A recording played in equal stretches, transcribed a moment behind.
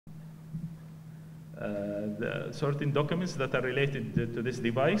the certain documents that are related to this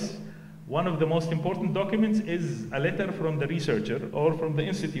device. One of the most important documents is a letter from the researcher or from the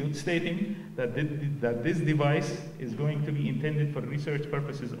institute stating that this device is going to be intended for research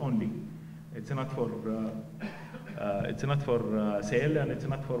purposes only. It's not for sale, and it's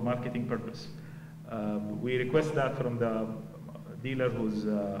not for marketing purpose. We request that from the dealer who's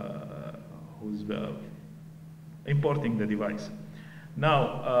importing the device.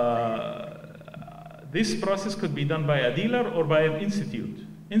 Now, this process could be done by a dealer or by an institute.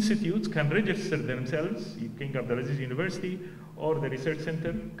 Institutes can register themselves, King Abdulaziz University or the research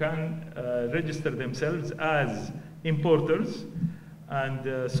center can register themselves as importers.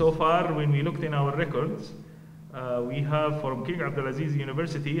 And so far, when we looked in our records, we have from King Abdulaziz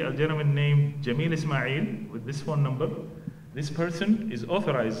University a gentleman named Jamil Ismail with this phone number. This person is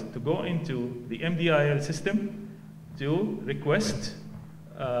authorized to go into the MDIL system to request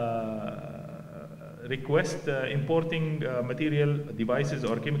importing material, devices,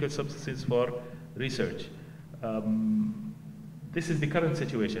 or chemical substances for research. This is the current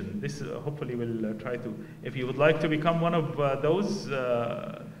situation. This hopefully will try to, if you would like to become one of those,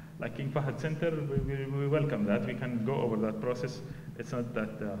 like King Fahd Center, we welcome that. We can go over that process. It's not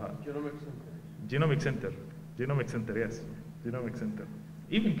that hard. Genomic Center. Genomic Center. Genomic Center, yes. Genomic Center.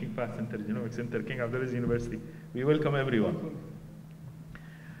 Even King Fahd Center, Genomic Center, King Abdulaziz University. We welcome everyone.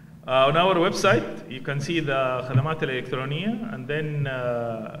 On our website, you can see the خدمات الإلكترونية, and then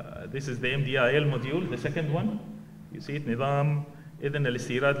this is the MDIL module, the second one. You see it, نظام إذن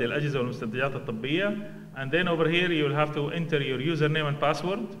الاستيراد للأجهزة والمستلزمات الطبية. And then over here, you will have to enter your username and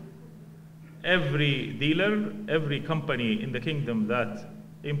password. Every dealer, every company in the kingdom that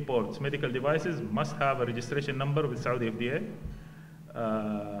imports medical devices must have a registration number with Saudi FDA.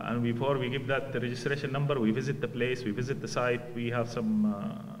 And before we give that the registration number, we visit the place, we visit the site, we have some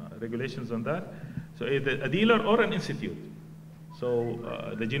regulations on that. So either a dealer or an institute. So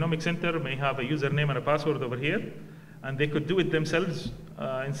the Genomic Center may have a username and a password over here, and they could do it themselves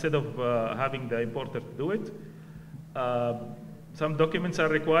instead of having the importer do it. Some documents are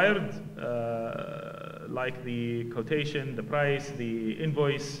required, like the quotation, the price, the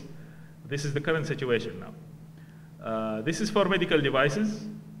invoice. This is the current situation now. This is for medical devices.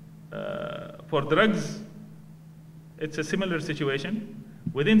 For drugs, it's a similar situation.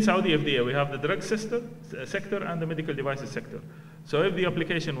 Within Saudi FDA, we have the drug sector and the medical devices sector. So if the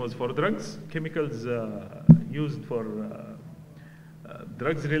application was for drugs, chemicals used for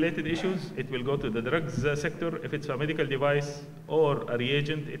drugs-related issues, it will go to the drugs sector. If it's a medical device or a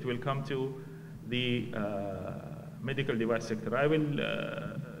reagent, it will come to the medical device sector. I will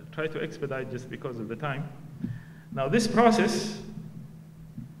try to expedite just because of the time. Now, this process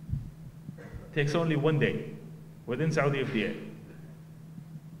takes only 1 day within Saudi FDA.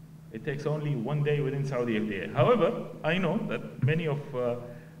 It takes only 1 day within Saudi FDA. However, I know that many of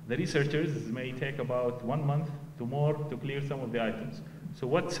the researchers may take about 1 month to more to clear some of the items. So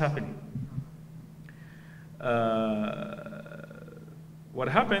what's happening? What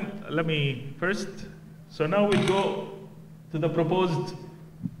happened, let me first, so now we go to the proposed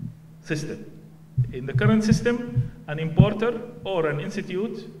system. In the current system, an importer or an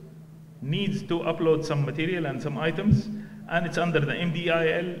institute needs to upload some material and some items, and it's under the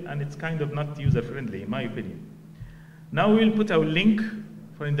MDIL, and it's kind of not user-friendly, in my opinion. Now we'll put a link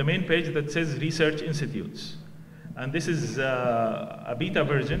in the main page that says Research Institutes. And this is a beta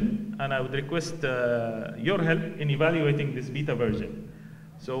version, and I would request your help in evaluating this beta version.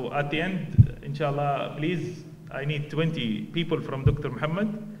 So at the end, inshallah, please, I need 20 people from Dr.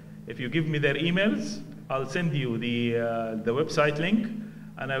 Muhammad. If you give me their emails, I'll send you the website link,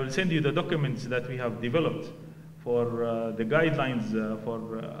 and I will send you the documents that we have developed for the guidelines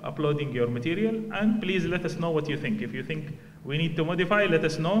for uploading your material. And please let us know what you think. If you think we need to modify, let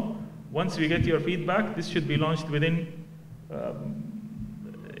us know. Once we get your feedback, this should be launched within,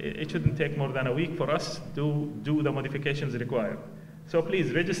 it shouldn't take more than a week for us to do the modifications required. So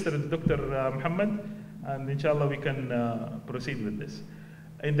please register Dr. Muhammad, and inshallah we can proceed with this.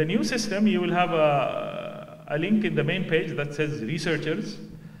 In the new system, you will have a link in the main page that says researchers.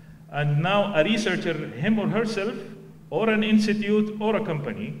 And now a researcher, him or herself, or an institute or a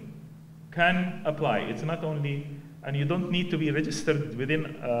company can apply. It's not only, and you don't need to be registered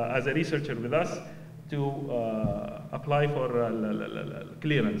within as a researcher with us to apply for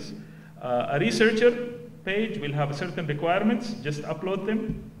clearance. A researcher page will have certain requirements. Just upload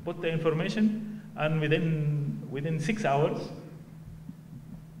them, put the information, and within 6 hours,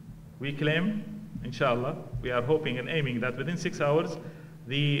 we claim, inshallah, we are hoping and aiming that within 6 hours,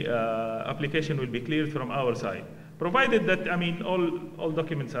 the application will be cleared from our side, provided that, I mean, all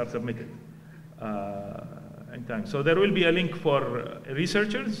documents are submitted. in time. So there will be a link for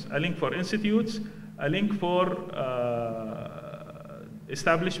researchers, a link for institutes, a link for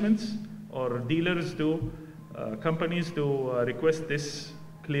establishments or dealers to companies to request this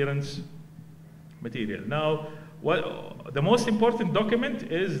clearance material. Now, the most important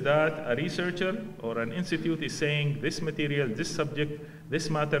document is that a researcher or an institute is saying this material, this subject, this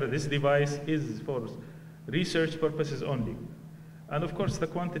matter, this device is for research purposes only. And of course, the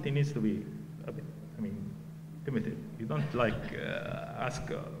quantity needs to be a bit, limited. You don't like ask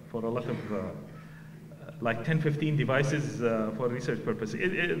for a lot of like 10, 15 devices for research purposes.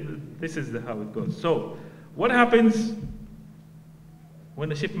 This is how it goes. So, what happens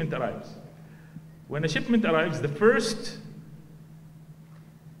when a shipment arrives? When a shipment arrives, the first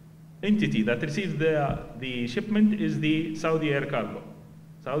entity that receives the shipment is the Saudi Air Cargo.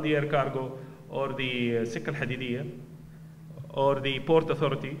 Saudi Air Cargo or the Sikh Al Hadidiyya or the Port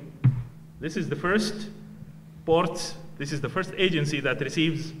Authority. This is the first port, this is the first agency that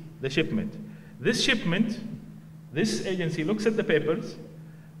receives the shipment. This shipment, this agency looks at the papers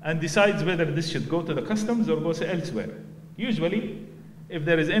and decides whether this should go to the customs or go elsewhere. Usually, if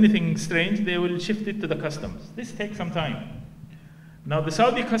there is anything strange, they will shift it to the customs. This takes some time. Now, the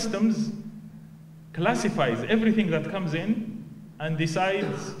Saudi customs classifies everything that comes in and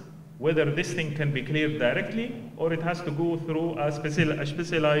decides whether this thing can be cleared directly or it has to go through a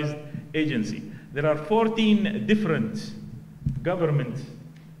specialized agency. There are 14 different government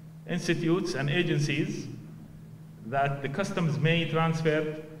institutes and agencies that the customs may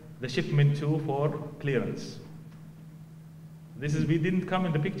transfer the shipment to for clearance. We didn't come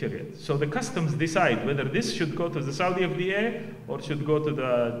in the picture yet. So the customs decide whether this should go to the Saudi FDA or should go to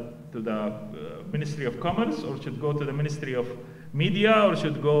the Ministry of Commerce or should go to the Ministry of Media or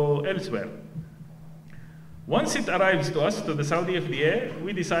should go elsewhere. Once it arrives to us, to the Saudi FDA,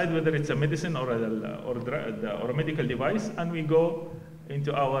 we decide whether it's a medicine or a medical device, and we go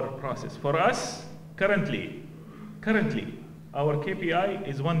into our process. For us, currently, our KPI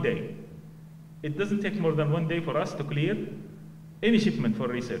is 1 day. It doesn't take more than 1 day for us to clear any shipment for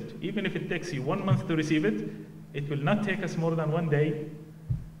research. Even if it takes you 1 month to receive it, it will not take us more than 1 day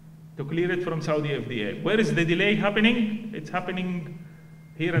to clear it from Saudi FDA. Where is the delay happening? It's happening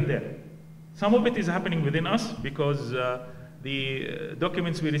here and there. Some of it is happening within us because the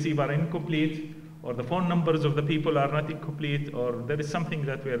documents we receive are incomplete, or the phone numbers of the people are not incomplete, or there is something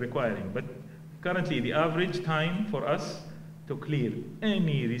that we are requiring. But currently, the average time for us to clear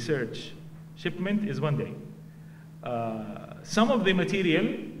any research shipment is 1 day. Some of the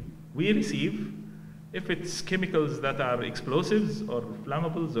material we receive, if it's chemicals that are explosives or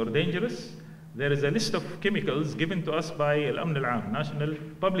flammables or dangerous, there is a list of chemicals given to us by Al-Amn Al-Am, National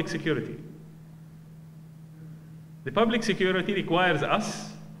Public Security. The public security requires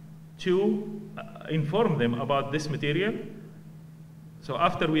us to inform them about this material. So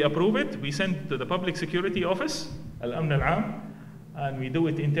after we approve it, we send it to the public security office, Al-Amn Al-Am, and we do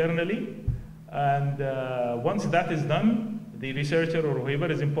it internally. And once that is done, the researcher or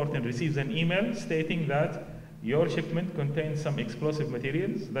whoever is important receives an email stating that your shipment contains some explosive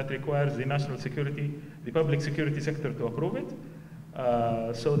materials that requires the national security, the public security sector to approve it.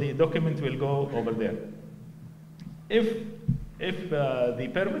 So the document will go over there. If the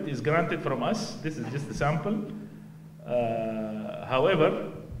permit is granted from us, this is just a sample.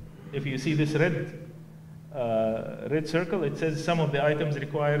 However, if you see this red circle, it says some of the items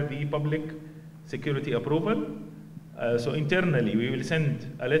require the public security approval. So internally, we will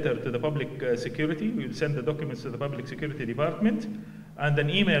send a letter to the public security. We will send the documents to the public security department, and an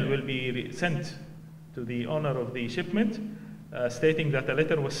email will be sent to the owner of the shipment stating that a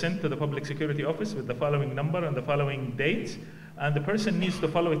letter was sent to the public security office with the following number and the following date, and the person needs to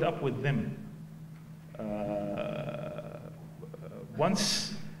follow it up with them.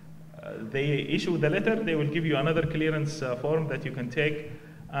 Once they issue the letter, they will give you another clearance form that you can take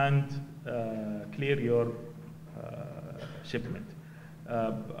and clear your shipment.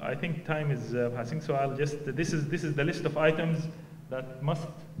 I think time is passing, so I'll just, this is the list of items that must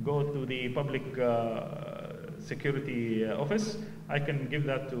go to the public security office. I can give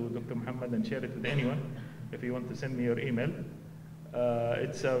that to Dr. Muhammad and share it with anyone if you want to send me your email.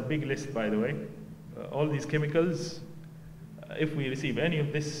 It's a big list, by the way. All these chemicals, if we receive any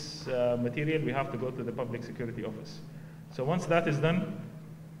of this material, we have to go to the public security office. So once that is done,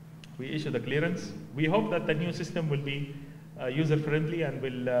 we issue the clearance. We hope that the new system will be user-friendly and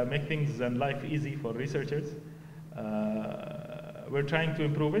will make things and life easy for researchers. We're trying to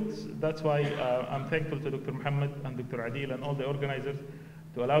improve it. That's why I'm thankful to Dr. Muhammad and Dr. Adil and all the organizers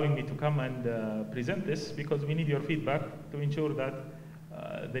to allowing me to come and present this, because we need your feedback to ensure that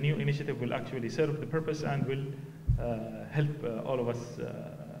the new initiative will actually serve the purpose and will help all of us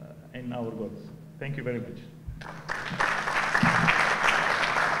in our goals. Thank you very much.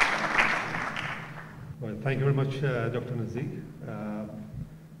 Well, thank you very much, Dr. Nazik.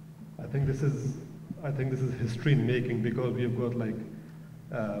 I think this is history in making, because we have got like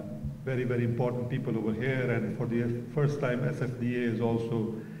very, very important people over here, and for the first time SFDA is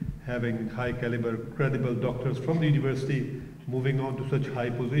also having high caliber, credible doctors from the university moving on to such high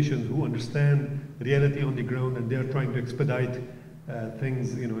positions who understand reality on the ground, and they're trying to expedite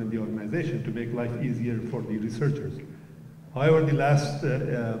things, you know, in the organization to make life easier for the researchers. However, the last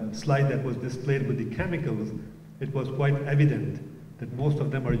slide that was displayed with the chemicals, it was quite evident that most of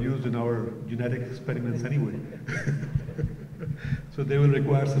them are used in our genetic experiments anyway. So they will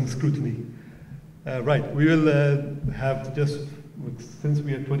require some scrutiny. Right, we will have just, since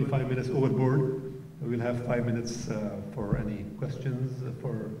we are 25 minutes overboard, we'll have 5 minutes for any questions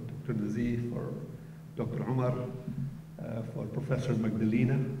for Dr. Nazif, for Dr. Umar, for Professor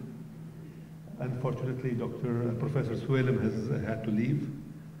Magdalena. Unfortunately, Professor Suelem has had to leave.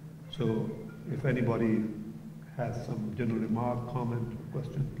 So if anybody has some general remark, comment, or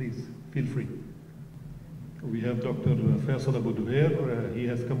question, please feel free. We have Dr. Faisal Abu Duhair. He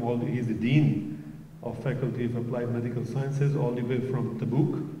has come he's the Dean of Faculty of Applied Medical Sciences, all the way from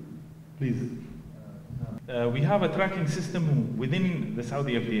Tabuk. Please. We have a tracking system within the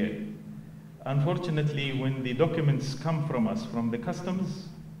Saudi FDA. Unfortunately, when the documents come from us, from the customs,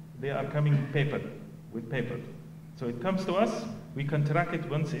 they are coming with paper. So it comes to us, we can track it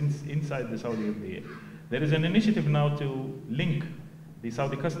once inside the Saudi FDA. There is an initiative now to link the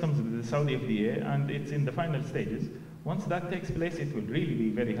Saudi customs with the Saudi FDA, and it's in the final stages. Once that takes place, it will really be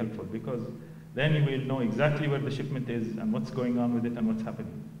very helpful, because then you will know exactly where the shipment is and what's going on with it and what's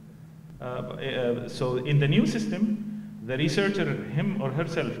happening. So in the new system, the researcher, him or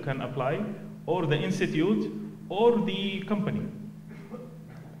herself, can apply, or the institute, or the company.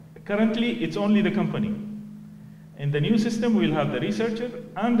 Currently, it's only the company. In the new system, we'll have the researcher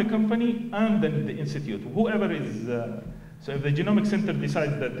and the company and then the institute. Whoever is, so if the Genomic Center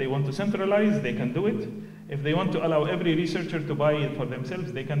decides that they want to centralize, they can do it. If they want to allow every researcher to buy it for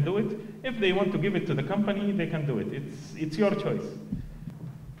themselves, they can do it. If they want to give it to the company, they can do it. It's your choice.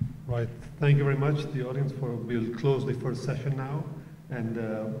 Right, thank you very much. The audience, we'll close the first session now, and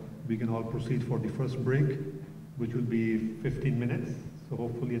we can all proceed for the first break, which will be 15 minutes. So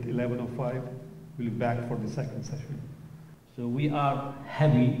hopefully at 11:05, we'll be back for the second session. So we are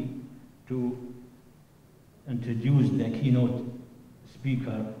happy to introduce the keynote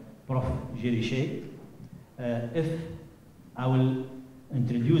speaker, Prof. Jerry Sheikh. If I will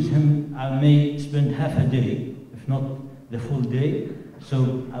introduce him, I may spend half a day, if not the full day.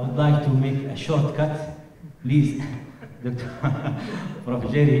 So I would like to make a shortcut. Please, Dr.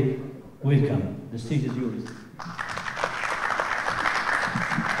 Prof. Jerry, welcome. The stage is yours.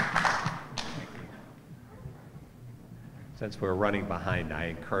 Since we're running behind, I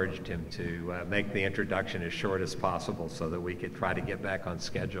encouraged him to make the introduction as short as possible so that we could try to get back on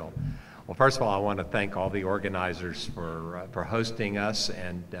schedule. Well, first of all, I want to thank all the organizers for hosting us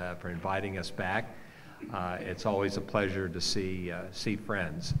and for inviting us back. It's always a pleasure to see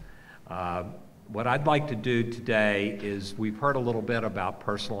friends. What I'd like to do today is, we've heard a little bit about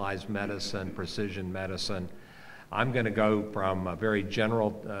personalized medicine, precision medicine. I'm going to go from a very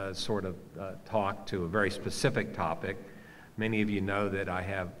general sort of talk to a very specific topic. Many of you know that I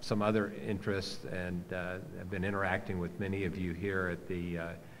have some other interests, and have been interacting with many of you here at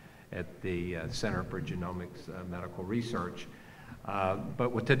the Center for Genomics Medical Research.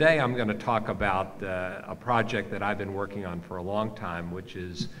 But today I'm going to talk about a project that I've been working on for a long time, which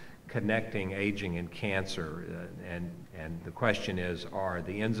is connecting aging and cancer. And the question is, are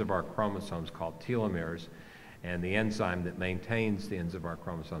the ends of our chromosomes, called telomeres, and the enzyme that maintains the ends of our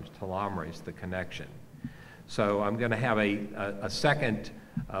chromosomes, telomerase, the connection? So I'm going to have a second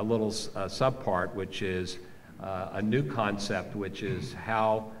little subpart, which is a new concept, which is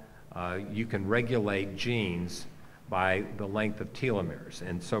how you can regulate genes by the length of telomeres.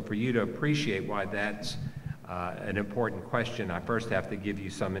 And so for you to appreciate why that's an important question, I first have to give you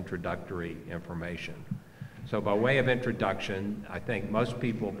some introductory information. So by way of introduction, I think most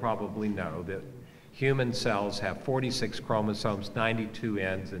people probably know that human cells have 46 chromosomes, 92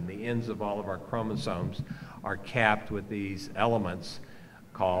 ends, and the ends of all of our chromosomes are capped with these elements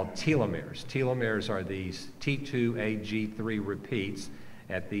called telomeres. Telomeres are these T2AG3 repeats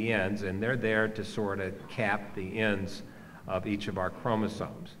at the ends, and they're there to sort of cap the ends of each of our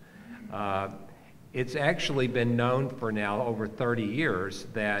chromosomes. It's actually been known for now over 30 years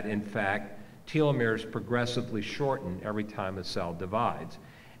that, in fact, telomeres progressively shorten every time a cell divides.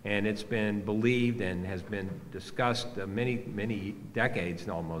 And it's been believed and has been discussed many decades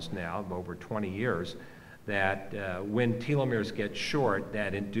almost now, over 20 years, that when telomeres get short,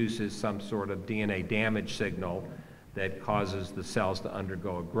 that induces some sort of DNA damage signal that causes the cells to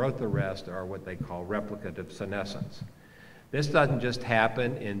undergo a growth arrest, or what they call replicative senescence. This doesn't just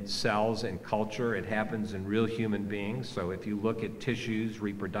happen in cells in culture, it happens in real human beings. So if you look at tissues,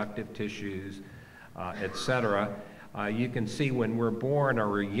 reproductive tissues, etc., you can see when we're born or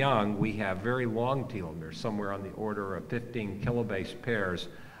we're young, we have very long telomeres, somewhere on the order of 15 kilobase pairs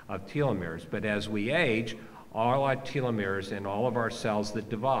of telomeres. But as we age, all our telomeres in all of our cells that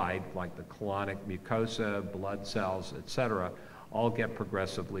divide, like the colonic mucosa, blood cells, etc., all get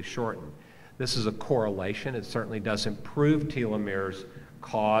progressively shortened. This is a correlation. It certainly doesn't prove telomeres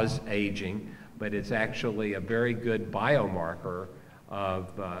cause aging, but it's actually a very good biomarker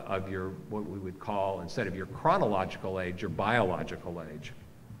of your, what we would call, instead of your chronological age, your biological age.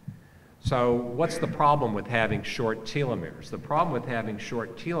 So what's the problem with having short telomeres? The problem with having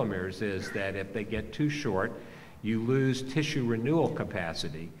short telomeres is that if they get too short, you lose tissue renewal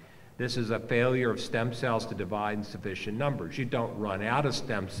capacity. This is a failure of stem cells to divide in sufficient numbers. You don't run out of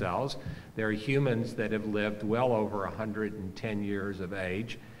stem cells. There are humans that have lived well over 110 years of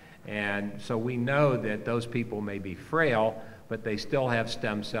age, and so we know that those people may be frail, but they still have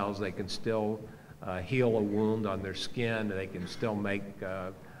stem cells. They can still heal a wound on their skin. They can still make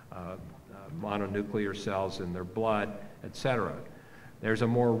mononuclear cells in their blood, etc. There's a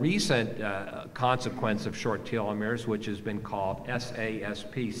more recent consequence of short telomeres, which has been called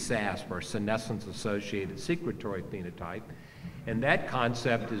SASP, SASP, or senescence-associated secretory phenotype. And that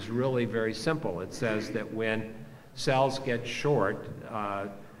concept is really very simple. It says that when cells get short,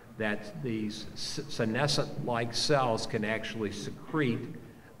 that these senescent-like cells can actually secrete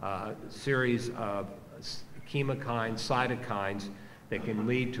a series of chemokines, cytokines that can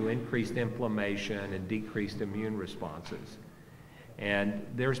lead to increased inflammation and decreased immune responses. And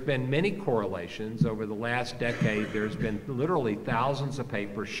there's been many correlations. Over the last decade, there's been literally thousands of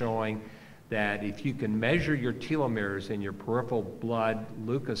papers showing that if you can measure your telomeres in your peripheral blood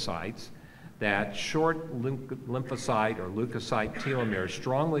leukocytes, that short lymphocyte or leukocyte telomeres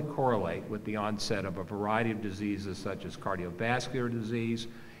strongly correlate with the onset of a variety of diseases such as cardiovascular disease,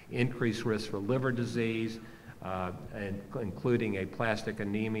 increased risk for liver disease, including aplastic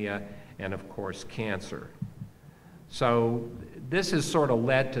anemia, and of course cancer. So this has sort of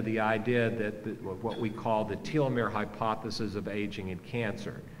led to the idea that what we call the telomere hypothesis of aging in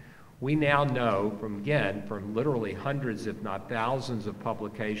cancer. We now know from literally hundreds, if not thousands of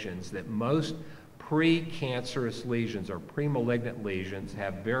publications, that most pre-cancerous lesions or pre-malignant lesions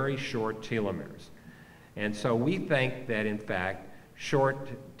have very short telomeres. And so we think that in fact, short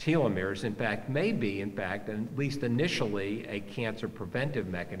telomeres may be, at least initially, a cancer preventive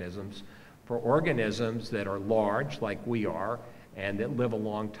mechanisms for organisms that are large, like we are, and that live a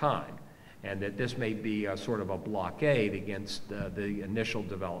long time. And that this may be a sort of a blockade against the initial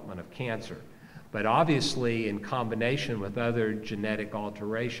development of cancer. But obviously, in combination with other genetic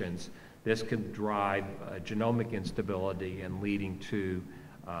alterations, this can drive genomic instability and leading to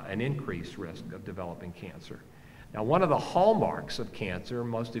an increased risk of developing cancer. Now, one of the hallmarks of cancer,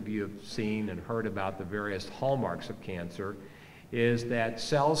 most of you have seen and heard about the various hallmarks of cancer, is that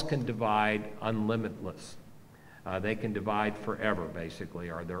cells can divide unlimitless. They can divide forever, basically,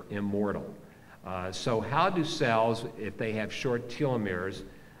 or they're immortal. So how do cells, if they have short telomeres,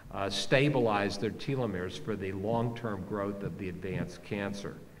 stabilize their telomeres for the long-term growth of the advanced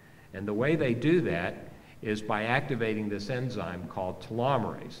cancer? And the way they do that is by activating this enzyme called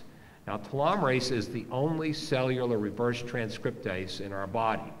telomerase. Now, telomerase is the only cellular reverse transcriptase in our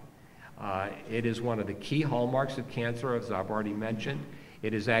body. It is one of the key hallmarks of cancer, as I've already mentioned.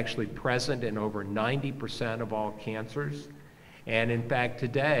 It is actually present in over 90% of all cancers. And in fact,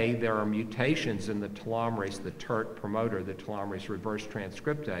 today, there are mutations in the telomerase, the TERT promoter, the telomerase reverse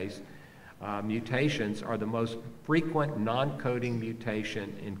transcriptase. Mutations are the most frequent non-coding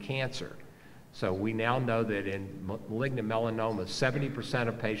mutation in cancer. So we now know that in malignant melanoma, 70%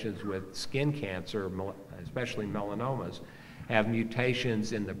 of patients with skin cancer, especially melanomas, have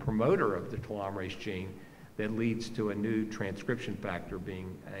mutations in the promoter of the telomerase gene that leads to a new transcription factor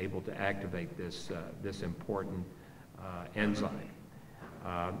being able to activate this important enzyme.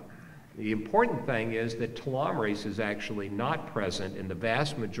 The important thing is that telomerase is actually not present in the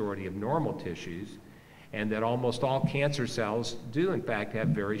vast majority of normal tissues, and that almost all cancer cells do in fact have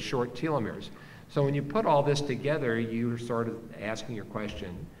very short telomeres. So when you put all this together, you're sort of asking your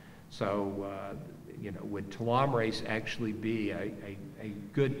question, so would telomerase actually be a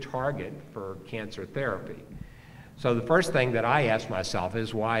good target for cancer therapy? So the first thing that I ask myself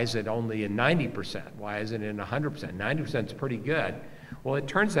is, why is it only in 90%? Why isn't it in 100%? 90% is pretty good. Well, it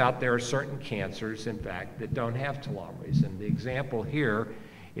turns out there are certain cancers, in fact, that don't have telomerase. And the example here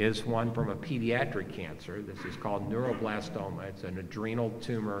is one from a pediatric cancer. This is called neuroblastoma. It's an adrenal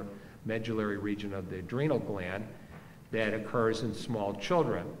tumor, medullary region of the adrenal gland, that occurs in small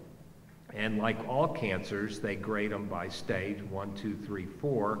children. And like all cancers, they grade them by stage 1, 2, 3,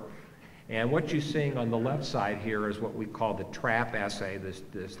 4. And what you're seeing on the left side here is what we call the TRAP assay, the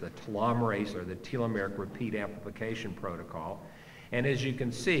telomerase or the telomeric repeat amplification protocol. And as you can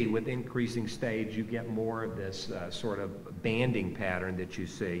see, with increasing stage, you get more of this sort of banding pattern that you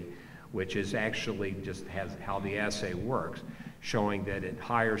see, which is actually just how the assay works, showing that at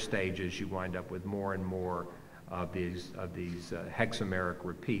higher stages you wind up with more and more of these hexameric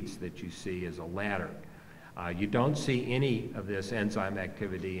repeats that you see as a ladder. You don't see any of this enzyme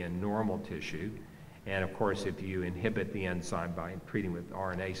activity in normal tissue, and of course if you inhibit the enzyme by treating with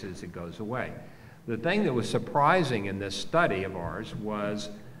RNases, it goes away. The thing that was surprising in this study of ours was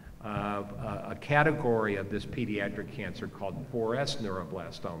a category of this pediatric cancer called 4S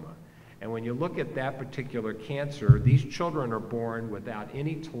neuroblastoma. And when you look at that particular cancer, these children are born without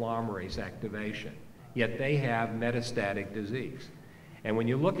any telomerase activation, yet they have metastatic disease. And when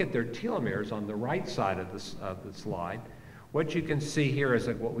you look at their telomeres on the right side of the slide, what you can see here is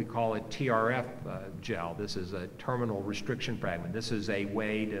what we call a TRF gel. This is a terminal restriction fragment. This is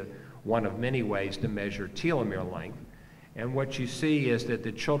one of many ways to measure telomere length. And what you see is that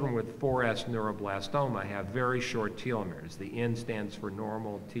the children with 4S neuroblastoma have very short telomeres. The N stands for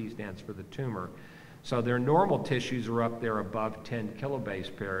normal, T stands for the tumor. So their normal tissues are up there above 10 kilobase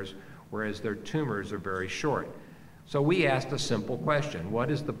pairs, whereas their tumors are very short. So we asked a simple question: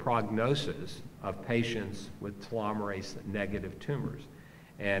 what is the prognosis of patients with telomerase negative tumors?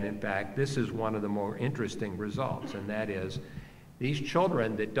 And in fact, this is one of the more interesting results, and that is these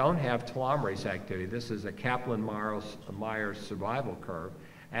children that don't have telomerase activity, this is a Kaplan-Meier survival curve,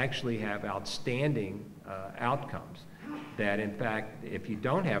 actually have outstanding outcomes. That in fact, if you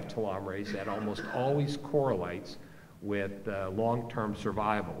don't have telomerase, that almost always correlates with long-term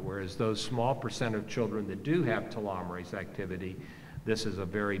survival, whereas those small percent of children that do have telomerase activity, this is a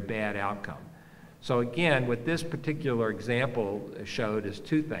very bad outcome. So again, what this particular example showed is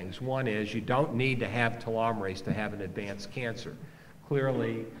two things. One is you don't need to have telomerase to have an advanced cancer.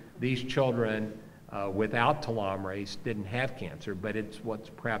 Clearly, these children without telomerase didn't have cancer, but it's what's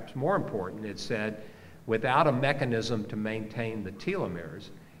perhaps more important. It said without a mechanism to maintain the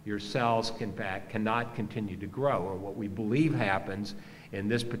telomeres, your cells, in fact, cannot continue to grow. Or what we believe happens in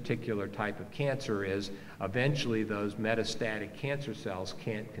this particular type of cancer is eventually those metastatic cancer cells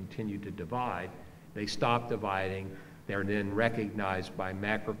can't continue to divide. They stop dividing. They're then recognized by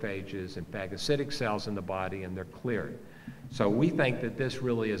macrophages and phagocytic cells in the body, and they're cleared. So we think that this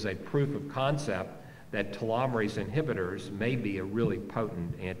really is a proof of concept that telomerase inhibitors may be a really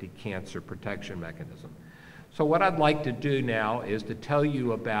potent anti-cancer protection mechanism. So what I'd like to do now is to tell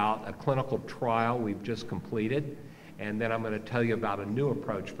you about a clinical trial we've just completed, and then I'm going to tell you about a new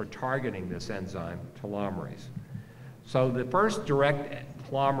approach for targeting this enzyme, telomerase. So the first direct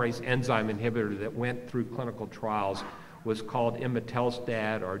telomerase enzyme inhibitor that went through clinical trials was called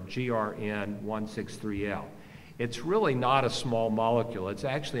imetelstat, or GRN163L. It's really not a small molecule. It's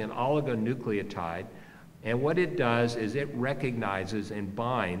actually an oligonucleotide, and what it does is it recognizes and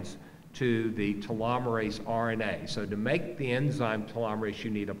binds to the telomerase RNA. So to make the enzyme telomerase, you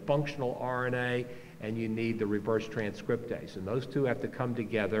need a functional RNA and you need the reverse transcriptase. And those two have to come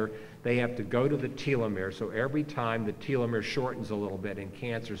together. They have to go to the telomere. So every time the telomere shortens a little bit in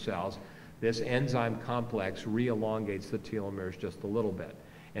cancer cells, this enzyme complex re-elongates the telomeres just a little bit.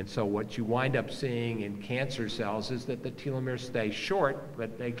 And so what you wind up seeing in cancer cells is that the telomeres stay short,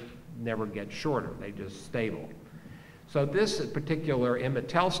 but they never get shorter. They just stable. So this particular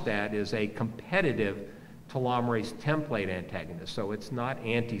imetelstat is a competitive telomerase template antagonist. So it's not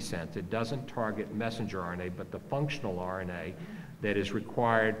antisense. It doesn't target messenger RNA, but the functional RNA that is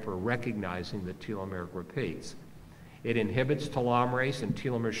required for recognizing the telomeric repeats. It inhibits telomerase and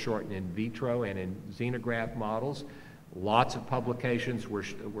telomere shorten in vitro and in xenograft models. Lots of publications were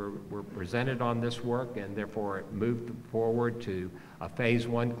presented on this work, and therefore it moved forward to a phase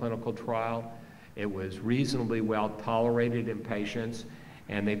 1 clinical trial. It was reasonably well tolerated in patients,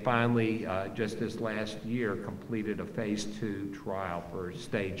 and they finally, just this last year, completed a phase 2 trial for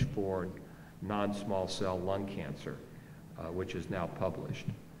stage 4 non-small cell lung cancer, which is now published.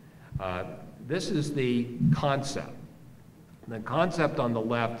 This is the concept. The concept on the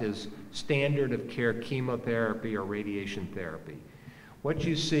left is standard of care chemotherapy or radiation therapy. What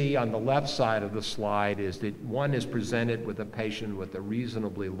you see on the left side of the slide is that one is presented with a patient with a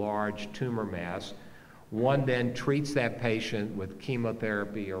reasonably large tumor mass. One then treats that patient with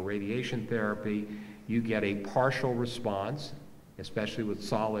chemotherapy or radiation therapy. You get a partial response, especially with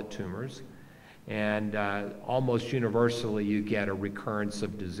solid tumors, and almost universally you get a recurrence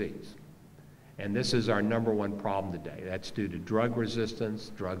of disease. And this is our #1 problem today. That's due to drug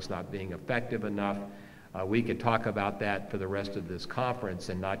resistance, drugs not being effective enough. We could talk about that for the rest of this conference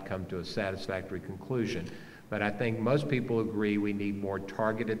and not come to a satisfactory conclusion. But I think most people agree we need more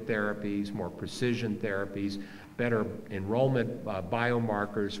targeted therapies, more precision therapies, better enrollment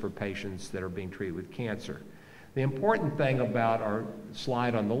biomarkers for patients that are being treated with cancer. The important thing about our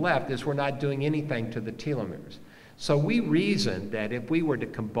slide on the left is we're not doing anything to the telomeres. So we reasoned that if we were to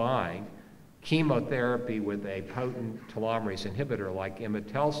combine chemotherapy with a potent telomerase inhibitor like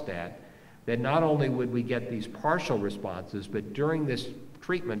imetelstat, that not only would we get these partial responses, but during this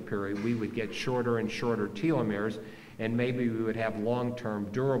treatment period, we would get shorter and shorter telomeres, and maybe we would have long-term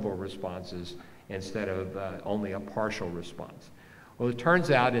durable responses instead of only a partial response. Well, it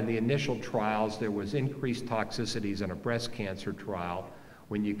turns out in the initial trials, there was increased toxicities in a breast cancer trial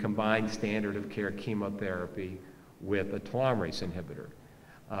when you combine standard of care chemotherapy with a telomerase inhibitor.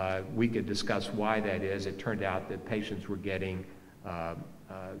 We could discuss why that is. It turned out that patients were getting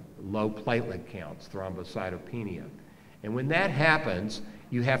low platelet counts, thrombocytopenia. And when that happens,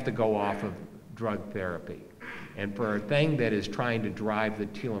 you have to go off of drug therapy. And for a thing that is trying to drive the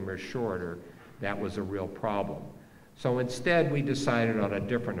telomere shorter, that was a real problem. So instead, we decided on a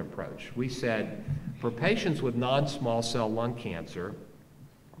different approach. We said, for patients with non-small cell lung cancer,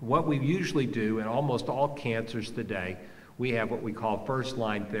 what we usually do in almost all cancers today, we have what we call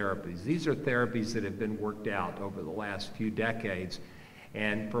first-line therapies. These are therapies that have been worked out over the last few decades.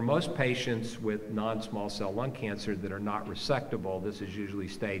 And for most patients with non-small cell lung cancer that are not resectable, this is usually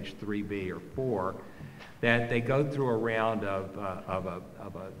stage 3B or 4, that they go through a round of a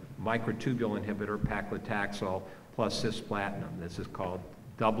microtubule inhibitor, paclitaxel, plus cisplatin. This is called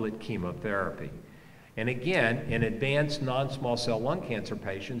doublet chemotherapy. And again, in advanced non-small cell lung cancer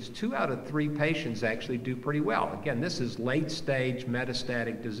patients, 2 out of 3 patients actually do pretty well. Again, this is late-stage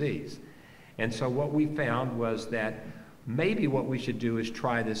metastatic disease. And so what we found was that maybe what we should do is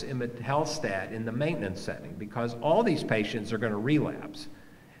try this imetelstat in the maintenance setting, because all these patients are going to relapse.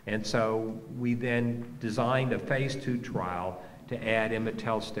 And so we then designed a phase 2 trial to add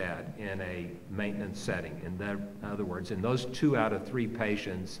imetelstat in a maintenance setting. In other words, in those 2 out of 3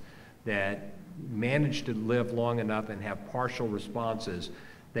 patients that managed to live long enough and have partial responses,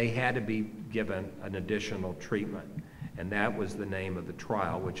 they had to be given an additional treatment. And that was the name of the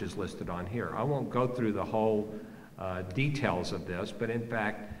trial, which is listed on here. I won't go through the whole details of this, but in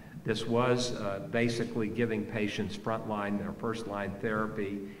fact, this was basically giving patients frontline or first-line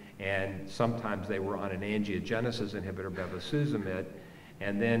therapy, and sometimes they were on an angiogenesis inhibitor, bevacizumab,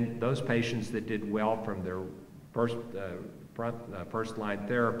 and then those patients that did well from their first-line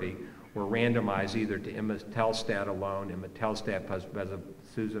therapy were randomized either to imetelstat alone, imetelstat plus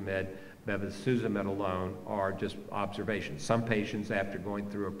bevacizumab alone, or just observation. Some patients, after going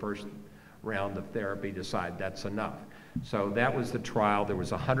through a first round of therapy, decide that's enough. So that was the trial. There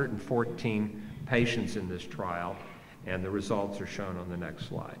was 114 patients in this trial, and the results are shown on the next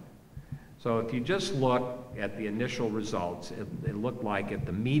slide. So if you just look at the initial results, it looked like at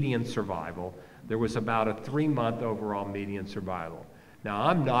the median survival, there was about a 3-month overall median survival. Now,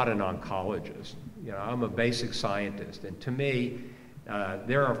 I'm not an oncologist. You know, I'm a basic scientist, and to me,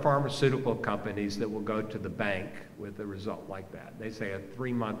 there are pharmaceutical companies that will go to the bank with a result like that. They say a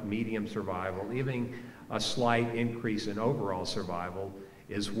 3-month median survival, even a slight increase in overall survival,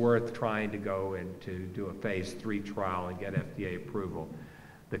 is worth trying to go and to do a phase 3 trial and get FDA approval.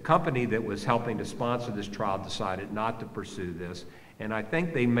 The company that was helping to sponsor this trial decided not to pursue this, and I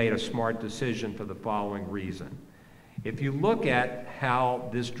think they made a smart decision for the following reason. If you look at how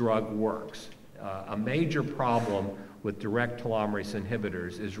this drug works, a major problem with direct telomerase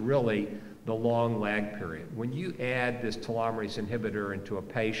inhibitors is really the long lag period. When you add this telomerase inhibitor into a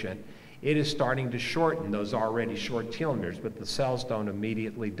patient, it is starting to shorten those already short telomeres, but the cells don't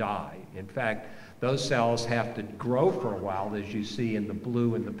immediately die. In fact, those cells have to grow for a while, as you see in the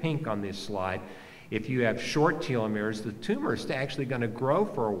blue and the pink on this slide. If you have short telomeres, the tumor is actually going to grow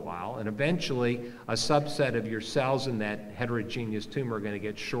for a while, and eventually a subset of your cells in that heterogeneous tumor are going to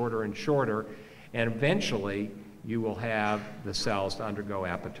get shorter and shorter, and eventually you will have the cells to undergo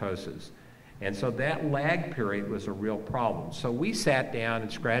apoptosis. And so that lag period was a real problem. So we sat down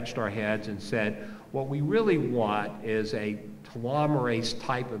and scratched our heads and said, what we really want is a telomerase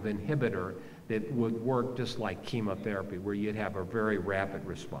type of inhibitor that would work just like chemotherapy, where you'd have a very rapid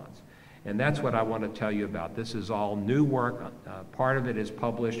response. And that's what I want to tell you about. This is all new work. Part of it is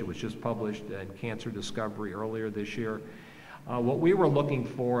published. It was just published in Cancer Discovery earlier this year. What we were looking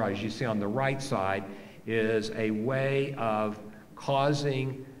for, as you see on the right side, is a way of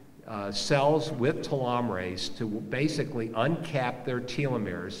causing cells with telomerase to basically uncap their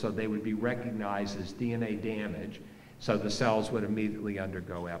telomeres so they would be recognized as DNA damage, so the cells would immediately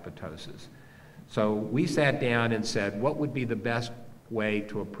undergo apoptosis. So we sat down and said, what would be the best way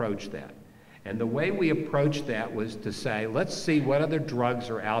to approach that? And the way we approached that was to say, let's see what other drugs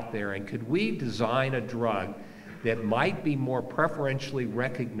are out there, and could we design a drug that might be more preferentially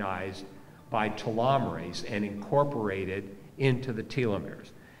recognized by telomerase and incorporated into the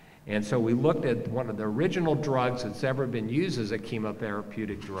telomeres. And so we looked at one of the original drugs that's ever been used as a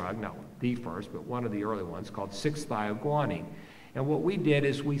chemotherapeutic drug, not the first, but one of the early ones, called 6-thioguanine. And what we did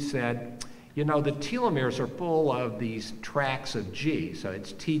is we said, you know, the telomeres are full of these tracks of G, so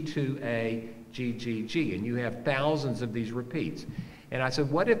it's T2A, GGG, and you have thousands of these repeats. And I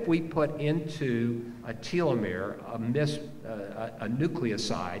said, what if we put into a telomere a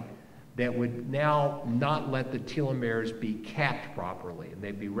nucleoside that would now not let the telomeres be capped properly and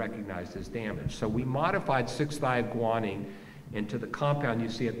they'd be recognized as damaged? So we modified 6-thioguanine into the compound you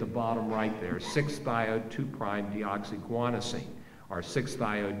see at the bottom right there, 6-thio-2'-deoxyguanosine, or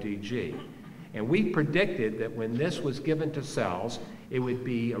 6-thio-DG. And we predicted that when this was given to cells, it would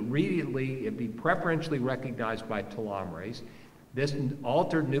be preferentially recognized by telomerase. This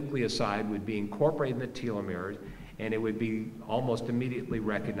altered nucleoside would be incorporated in the telomeres, and it would be almost immediately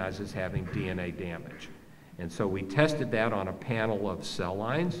recognized as having DNA damage. And so we tested that on a panel of cell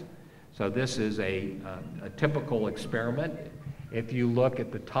lines. So this is a typical experiment. If you look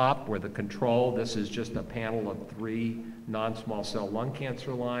at the top where the control, this is just a panel of 3 non-small cell lung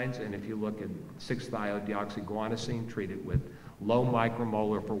cancer lines. And if you look at 6-thio-deoxyguanosine treated with low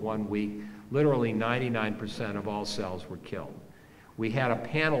micromolar for 1 week, literally 99% of all cells were killed. We had a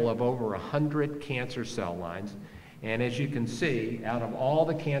panel of over 100 cancer cell lines. And as you can see, out of all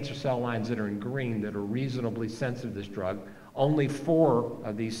the cancer cell lines that are in green that are reasonably sensitive to this drug, only 4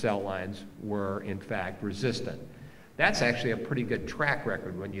 of these cell lines were in fact resistant. That's actually a pretty good track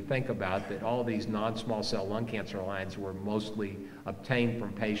record when you think about that all these non-small cell lung cancer lines were mostly obtained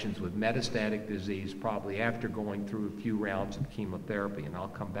from patients with metastatic disease, probably after going through a few rounds of chemotherapy, and I'll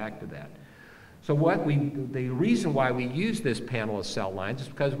come back to that. So the reason why we use this panel of cell lines is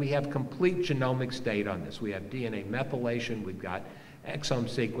because we have complete genomics data on this. We have DNA methylation, we've got exome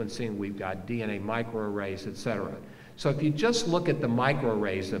sequencing, we've got DNA microarrays, et cetera. So if you just look at the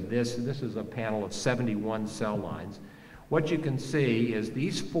microarrays of this is a panel of 71 cell lines, what you can see is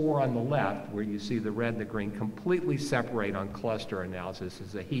these 4 on the left, where you see the red and the green, completely separate on cluster analysis. This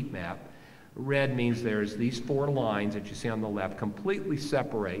is a heat map. Red means there's these 4 lines that you see on the left completely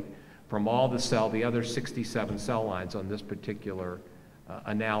separate from all the other 67 cell lines on this particular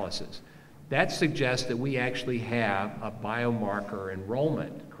analysis. That suggests that we actually have a biomarker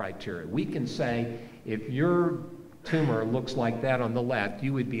enrollment criteria. We can say if your tumor looks like that on the left,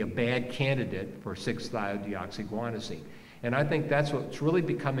 you would be a bad candidate for 6-thio-deoxyguanosine. And I think that's what's really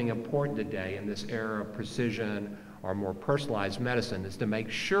becoming important today in this era of precision or more personalized medicine, is to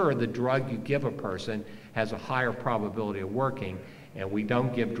make sure the drug you give a person has a higher probability of working, and we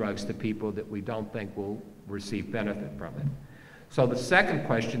don't give drugs to people that we don't think will receive benefit from it. So the second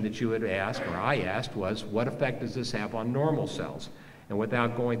question that you would ask, or I asked, was what effect does this have on normal cells? And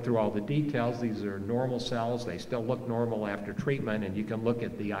without going through all the details, these are normal cells. They still look normal after treatment, and you can look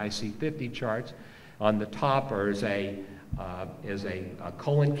at the IC50 charts. On the top is a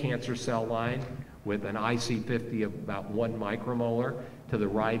colon cancer cell line with an IC50 of about 1 micromolar. To the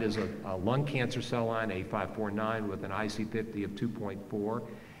right is a lung cancer cell line, A549, with an IC50 of 2.4.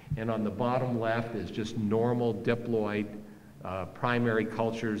 And on the bottom left is just normal diploid primary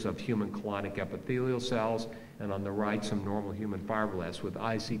cultures of human colonic epithelial cells. And on the right, some normal human fibroblasts with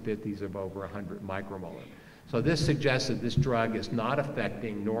IC50s of over 100 micromolar. So this suggests that this drug is not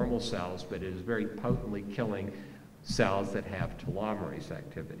affecting normal cells, but it is very potently killing cells that have telomerase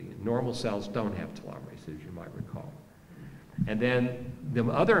activity. Normal cells don't have telomerase, as you might recall. And then the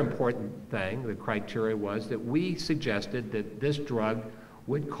other important thing, the criteria, was that we suggested that this drug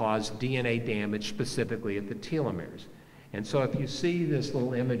would cause DNA damage specifically at the telomeres. And so if you see this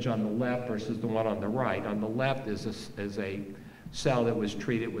little image on the left versus the one on the right, on the left is a cell that was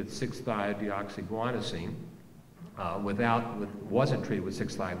treated with 6-thio-deoxyguanosine, wasn't treated with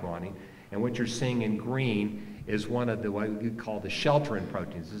 6-thioguanine. And what you're seeing in green is one of the what we call the shelterin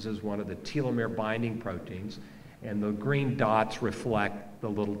proteins. This is one of the telomere binding proteins. And the green dots reflect the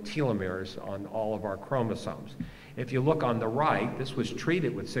little telomeres on all of our chromosomes. If you look on the right, this was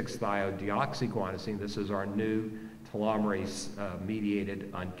treated with 6-thiodeoxyguanosine. This is our new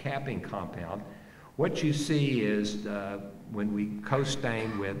telomerase-mediated uncapping compound. What you see is when we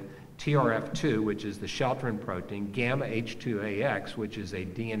co-stain with TRF2, which is the sheltering protein, gamma H2AX, which is a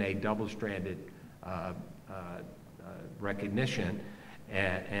DNA double-stranded recognition,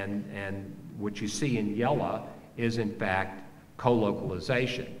 and what you see in yellow is in fact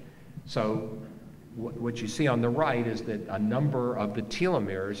co-localization. So what you see on the right is that a number of the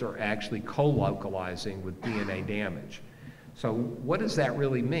telomeres are actually co-localizing with DNA damage. So what does that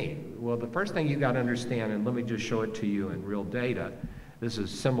really mean? Well, the first thing you got to understand, and let me just show it to you in real data. This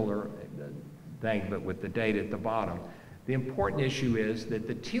is similar thing, but with the data at the bottom. The important issue is that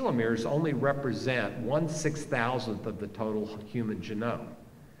the telomeres only represent 1/6000th of the total human genome.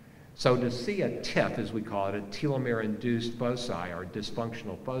 So to see a TIF, as we call it, a telomere-induced foci or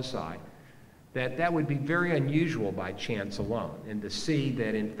dysfunctional foci, that would be very unusual by chance alone. And to see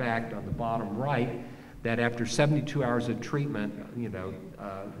that, in fact, on the bottom right, that after 72 hours of treatment,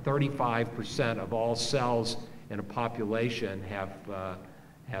 35% of all cells in a population have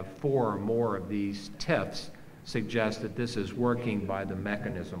 4 or more of these TIFs, suggests that this is working by the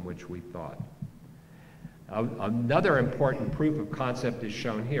mechanism which we thought. Another important proof of concept is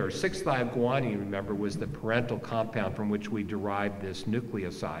shown here. 6-thioguanine, remember, was the parental compound from which we derived this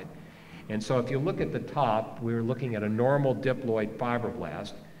nucleoside. And so if you look at the top, we're looking at a normal diploid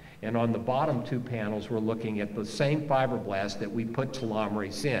fibroblast, and on the bottom 2 panels, we're looking at the same fibroblast that we put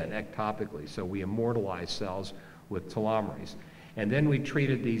telomerase in ectopically. So we immortalize cells with telomerase. And then we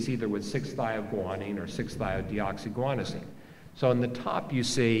treated these either with 6-thioguanine or 6-thiodeoxyguanosine. So on the top you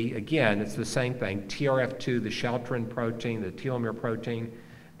see, again, it's the same thing, TRF2, the sheltering protein, the telomere protein,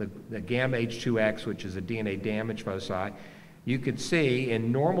 the gamma H2X, which is a DNA damage foci. You could see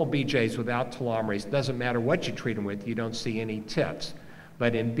in normal BJs without telomerase, doesn't matter what you treat them with, you don't see any TIFs.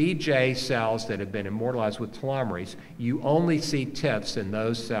 But in BJ cells that have been immortalized with telomerase, you only see TIFs in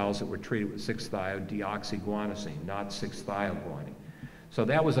those cells that were treated with 6-thiodeoxyguanosine, not 6-thioguanine. So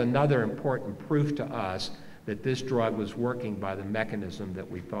that was another important proof to us that this drug was working by the mechanism that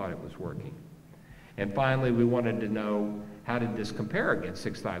we thought it was working. And finally, we wanted to know, how did this compare against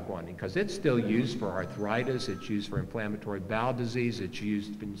 6-thioguanine? Because it's still used for arthritis, it's used for inflammatory bowel disease, it's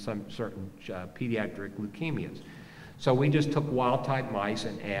used in some certain pediatric leukemias. So we just took wild-type mice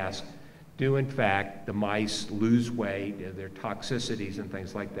and asked, do in fact the mice lose weight, their toxicities and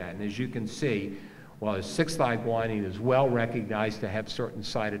things like that? And as you can see, while 6-thioguanine is well recognized to have certain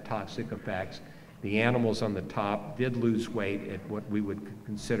cytotoxic effects, the animals on the top did lose weight at what we would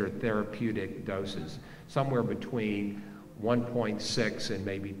consider therapeutic doses, somewhere between 1.6 and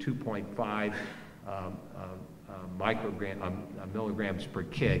maybe 2.5 milligrams per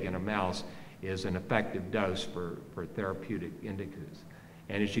kg in a mouse is an effective dose for therapeutic indicators.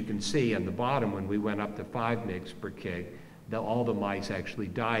 And as you can see on the bottom, when we went up to 5 mg per kg, all the mice actually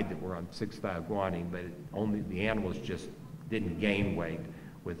died that were on 6-thioguanine, but only the animals just didn't gain weight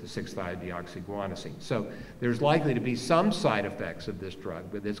with the 6-thiodeoxyguanosine. So there's likely to be some side effects of this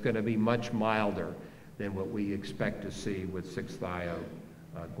drug, but it's going to be much milder than what we expect to see with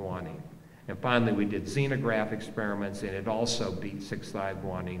 6-thioguanine. And finally, we did xenograph experiments, and it also beat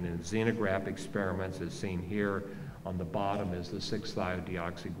 6-thioguanine. And xenograph experiments, as seen here on the bottom, is the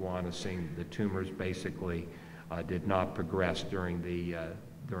 6-thiodeoxyguanosine. The tumors basically did not progress during the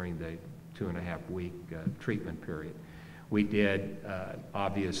 2.5-week treatment period. We did,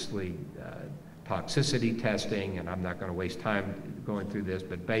 obviously, toxicity testing, and I'm not going to waste time going through this,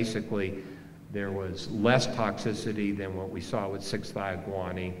 but basically there was less toxicity than what we saw with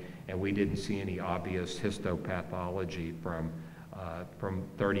 6-thioguanine, and we didn't see any obvious histopathology from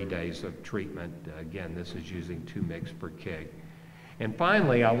 30 days of treatment. Again, this is using 2 mg per kg. And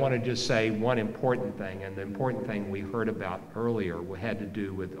finally, I want to just say one important thing, and the important thing we heard about earlier had to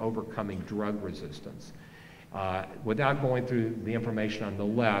do with overcoming drug resistance. Without going through the information on the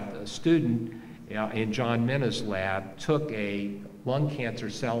left, a student in John Minna's lab took a lung cancer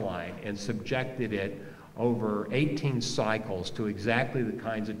cell line and subjected it over 18 cycles to exactly the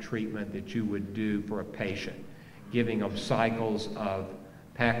kinds of treatment that you would do for a patient, giving them cycles of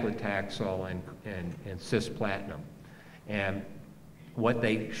paclitaxel and cisplatin. And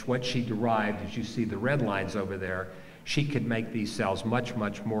what she derived, as you see the red lines over there, she could make these cells much,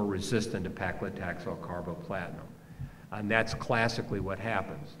 much more resistant to paclitaxel carboplatin. And that's classically what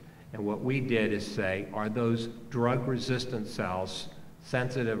happens. And what we did is say, are those drug-resistant cells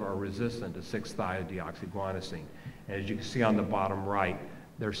sensitive or resistant to 6-thiodeoxyguanosine? And as you can see on the bottom right,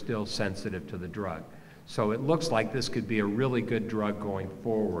 they're still sensitive to the drug. So it looks like this could be a really good drug going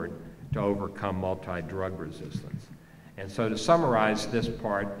forward to overcome multi-drug resistance. And so to summarize this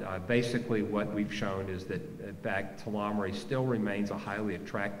part, basically what we've shown is that, in fact, telomerase still remains a highly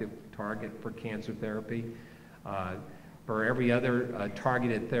attractive target for cancer therapy. For every other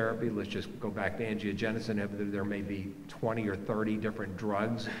targeted therapy, let's just go back to angiogenesis inhibitor, there may be 20 or 30 different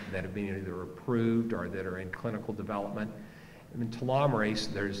drugs that have been either approved or that are in clinical development. In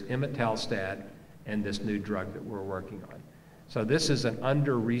telomerase, there's imetelstat and this new drug that we're working on. So this is an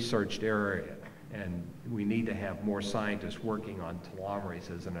under-researched area, and we need to have more scientists working on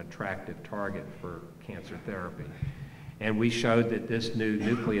telomerase as an attractive target for cancer therapy. And we showed that this new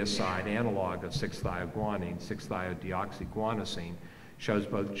nucleoside analog of 6-thioguanine, 6-thiodeoxyguanosine, shows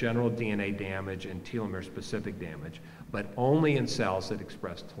both general DNA damage and telomere-specific damage, but only in cells that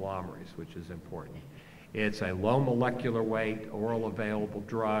express telomerase, which is important. It's a low molecular weight, oral available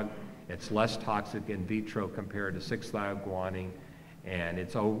drug. It's less toxic in vitro compared to 6-thioguanine, and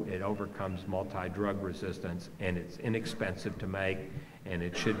it overcomes multi-drug resistance, and it's inexpensive to make, and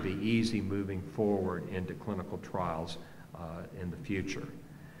it should be easy moving forward into clinical trials in the future.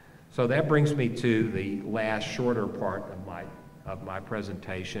 So that brings me to the last shorter part of my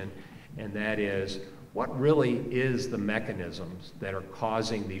presentation, and that is what really is the mechanisms that are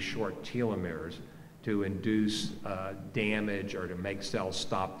causing these short telomeres to induce damage or to make cells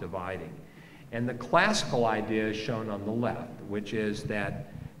stop dividing. And the classical idea is shown on the left, which is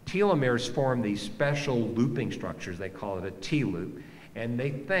that telomeres form these special looping structures. They call it a T-loop. And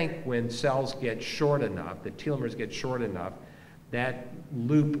they think when cells get short enough, the telomeres get short enough, that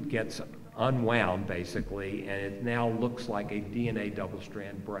loop gets unwound, basically, and it now looks like a DNA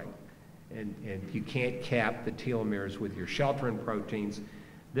double-strand break. And you can't cap the telomeres with your sheltering proteins.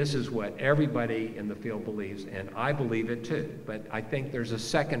 This is what everybody in the field believes, and I believe it too. But I think there's a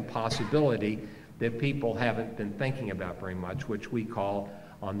second possibility that people haven't been thinking about very much, which we call,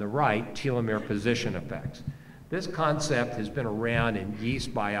 on the right, telomere position effects. This concept has been around in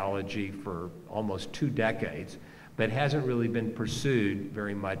yeast biology for almost 2 decades, but hasn't really been pursued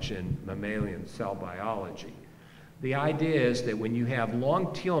very much in mammalian cell biology. The idea is that when you have long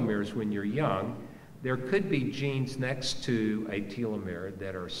telomeres when you're young, there could be genes next to a telomere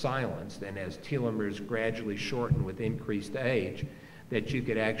that are silenced, and as telomeres gradually shorten with increased age, that you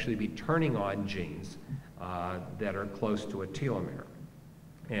could actually be turning on genes that are close to a telomere.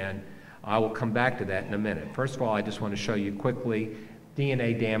 And I will come back to that in a minute. First of all, I just want to show you quickly,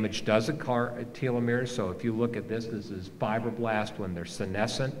 DNA damage does occur at telomeres. So if you look at this, this is fibroblasts when they're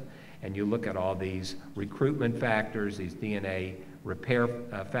senescent, and you look at all these recruitment factors, these DNA repair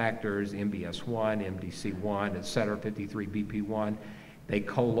factors, MBS1, MDC1, et cetera, 53BP1, they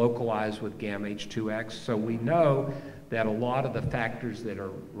co-localize with gamma-H2X. So we know that a lot of the factors that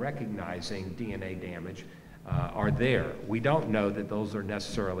are recognizing DNA damage are there. We don't know that those are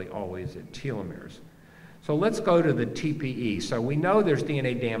necessarily always at telomeres. So let's go to the TPE. So we know there's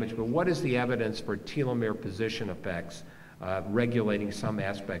DNA damage, but what is the evidence for telomere position effects regulating some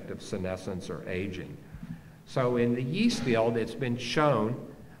aspect of senescence or aging? So in the yeast field, it's been shown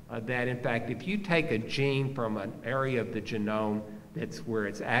that, in fact, if you take a gene from an area of the genome that's where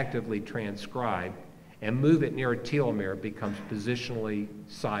it's actively transcribed and move it near a telomere, it becomes positionally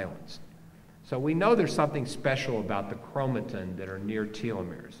silenced. So we know there's something special about the chromatin that are near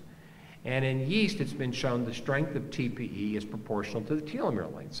telomeres. And in yeast, it's been shown the strength of TPE is proportional to the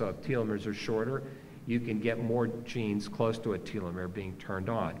telomere length. So if telomeres are shorter, you can get more genes close to a telomere being turned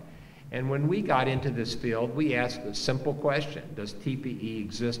on. And when we got into this field, we asked a simple question: does TPE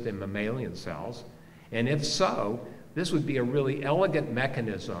exist in mammalian cells? And if so, this would be a really elegant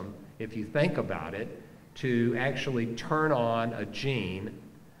mechanism, if you think about it, to actually turn on a gene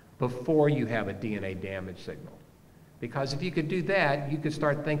before you have a DNA damage signal. Because if you could do that, you could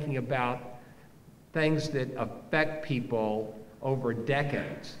start thinking about things that affect people over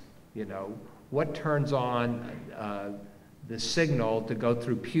decades. You know, what turns on the signal to go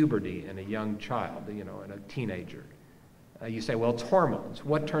through puberty in a young child, you know, in a teenager? You say, well, it's hormones.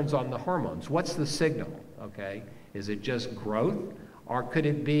 What turns on the hormones? What's the signal, okay? Is it just growth? Or could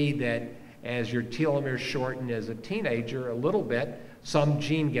it be that as your telomeres shorten as a teenager a little bit, some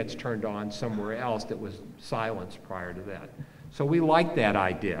gene gets turned on somewhere else that was silenced prior to that? So we liked that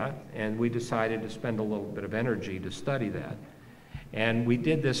idea, and we decided to spend a little bit of energy to study that. And we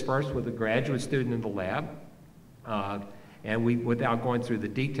did this first with a graduate student in the lab. And without going through the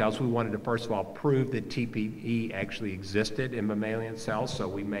details, we wanted to first of all prove that TPE actually existed in mammalian cells. So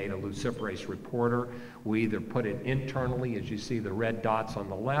we made a luciferase reporter. We either put it internally, as you see the red dots on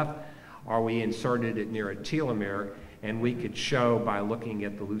the left, or we inserted it near a telomere, and we could show by looking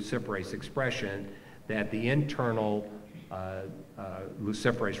at the luciferase expression that the internal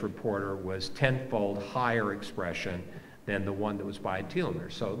luciferase reporter was tenfold higher expression than the one that was by a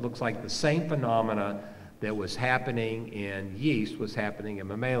telomere. So it looks like the same phenomena that was happening in yeast was happening in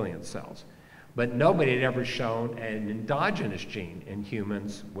mammalian cells. But nobody had ever shown an endogenous gene in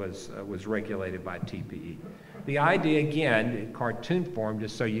humans was regulated by TPE. The idea, again, in cartoon form,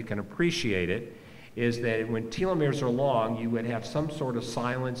 just so you can appreciate it, is that when telomeres are long, you would have some sort of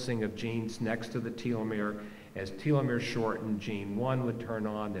silencing of genes next to the telomere. As telomeres shorten, gene 1 would turn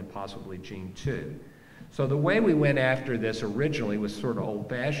on, then possibly gene 2. So the way we went after this originally was sort of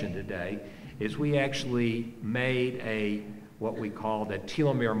old-fashioned today, is we actually made what we called a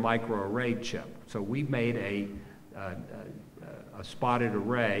telomere microarray chip. So we made a spotted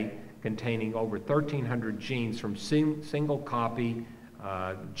array containing over 1,300 genes from single copy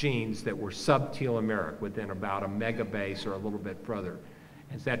genes that were subtelomeric within about a megabase or a little bit further.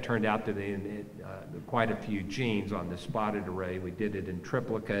 As that turned out to be quite a few genes on the spotted array. We did it in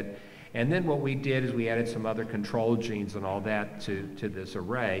triplicate. And then what we did is we added some other control genes and all that to this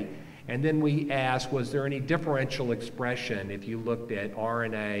array. And then we asked, was there any differential expression if you looked at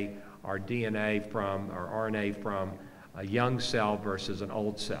RNA or DNA from, or RNA from a young cell versus an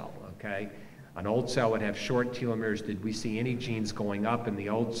old cell, okay? An old cell would have short telomeres. Did we see any genes going up in the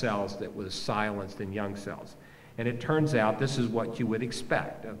old cells that was silenced in young cells? And it turns out this is what you would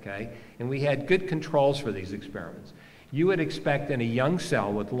expect, okay? And we had good controls for these experiments. You would expect in a young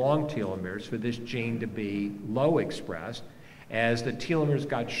cell with long telomeres for this gene to be low expressed. As the telomeres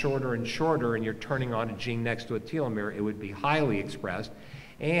got shorter and shorter and you're turning on a gene next to a telomere, it would be highly expressed.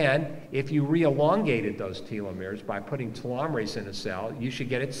 And if you re-elongated those telomeres by putting telomerase in a cell, you should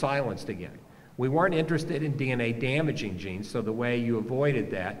get it silenced again. We weren't interested in DNA damaging genes, so the way you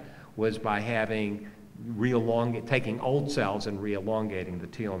avoided that was by having taking old cells and re-elongating the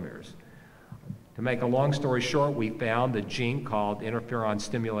telomeres. To make a long story short, we found a gene called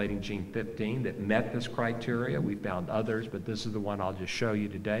interferon-stimulating gene 15 that met this criteria. We found others, but this is the one I'll just show you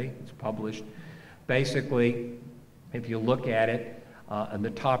today. It's published. Basically, if you look at it on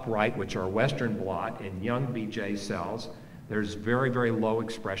the top right, which are Western blot, in young BJ cells, there's very, very low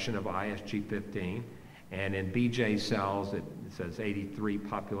expression of ISG15. And in BJ cells, it says 83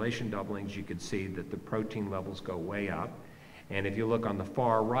 population doublings, you can see that the protein levels go way up. And if you look on the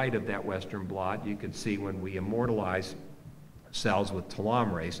far right of that Western blot, you can see when we immortalize cells with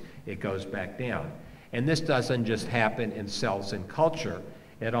telomerase, it goes back down. And this doesn't just happen in cells in culture,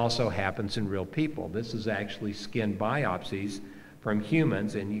 it also happens in real people. This is actually skin biopsies from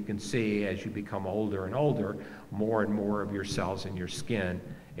humans, and you can see as you become older and older, more and more of your cells in your skin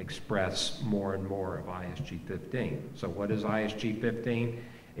express more and more of ISG15. So what is ISG15?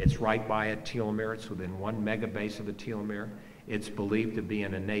 It's right by a telomere. It's within 1 megabase of a telomere. It's believed to be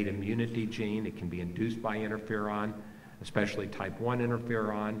an innate immunity gene. It can be induced by interferon, especially type 1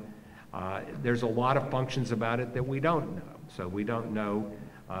 interferon. There's a lot of functions about it that we don't know. So we don't know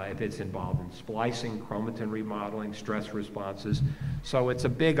if it's involved in splicing, chromatin remodeling, stress responses. So it's a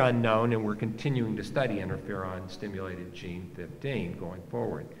big unknown, and we're continuing to study interferon-stimulated gene 15 going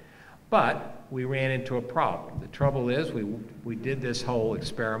forward. But we ran into a problem. The trouble is we did this whole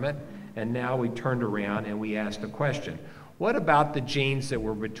experiment, and now we turned around and we asked a question. What about the genes that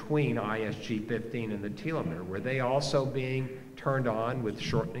were between ISG15 and the telomere? Were they also being turned on with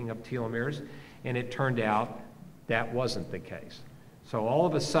shortening of telomeres? And it turned out that wasn't the case. So all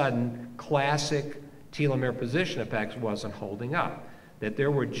of a sudden, classic telomere position effects wasn't holding up. That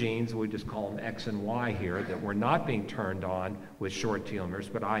there were genes, we just call them X and Y here, that were not being turned on with short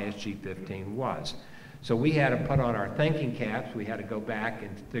telomeres, but ISG15 was. So we had to put on our thinking caps. We had to go back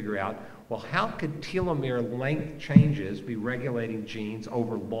and figure out, well, how could telomere length changes be regulating genes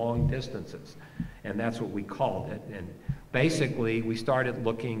over long distances? And that's what we called it. And basically, we started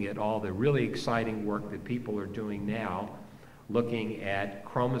looking at all the really exciting work that people are doing now, looking at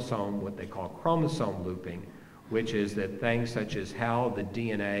chromosome, what they call chromosome looping, which is that things such as how the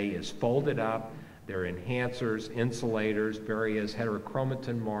DNA is folded up, there are enhancers, insulators, various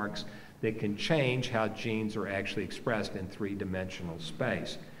heterochromatin marks that can change how genes are actually expressed in three-dimensional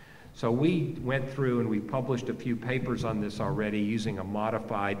space. So we went through and we published a few papers on this already using a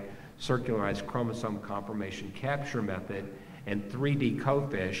modified circularized chromosome conformation capture method and 3D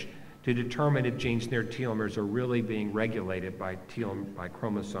cofish to determine if genes near telomeres are really being regulated by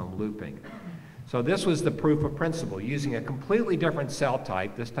chromosome looping. So this was the proof of principle. Using a completely different cell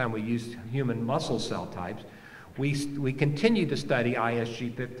type, this time we used human muscle cell types, we continued to study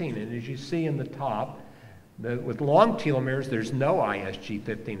ISG15. And as you see in the top, with long telomeres, there's no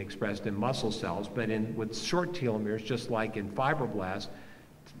ISG15 expressed in muscle cells, but with short telomeres, just like in fibroblasts,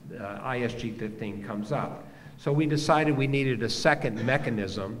 ISG15 comes up. So we decided we needed a second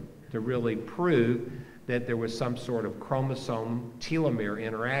mechanism to really prove that there was some sort of chromosome telomere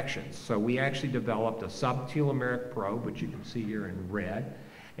interaction. So we actually developed a subtelomeric probe, which you can see here in red,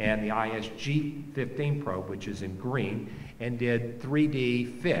 and the ISG15 probe, which is in green, and did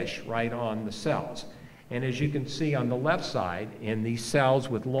 3D FISH right on the cells. And as you can see on the left side, in these cells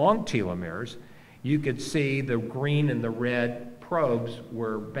with long telomeres, you could see the green and the red probes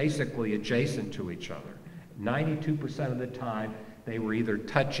were basically adjacent to each other. 92% of the time, they were either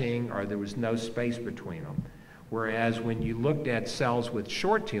touching or there was no space between them. Whereas when you looked at cells with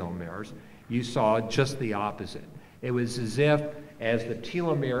short telomeres, you saw just the opposite. It was as if, as the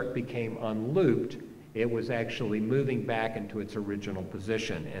telomere became unlooped, it was actually moving back into its original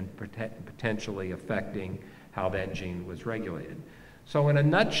position and potentially affecting how that gene was regulated. So in a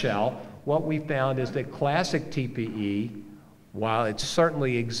nutshell, what we found is that classic TPE, while it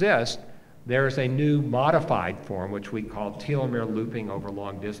certainly exists, there's a new modified form, which we call telomere looping over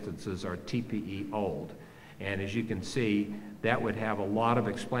long distances, or TPE-old. And as you can see, that would have a lot of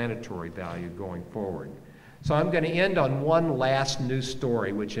explanatory value going forward. So I'm going to end on one last new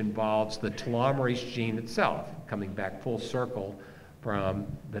story, which involves the telomerase gene itself, coming back full circle from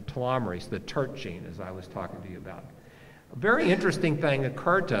the telomerase, the TERT gene, as I was talking to you about. A very interesting thing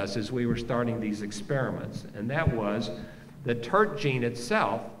occurred to us as we were starting these experiments, and that was the TERT gene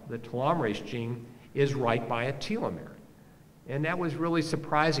itself, the telomerase gene, is right by a telomere. And that was really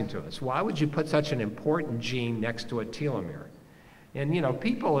surprising to us. Why would you put such an important gene next to a telomere? And you know,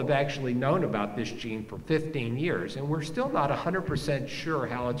 people have actually known about this gene for 15 years, and we're still not 100% sure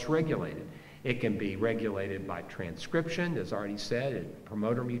how it's regulated. It can be regulated by transcription, as already said, and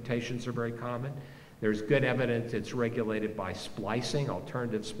promoter mutations are very common. There's good evidence it's regulated by splicing,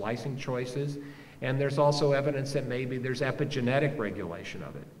 alternative splicing choices, and there's also evidence that maybe there's epigenetic regulation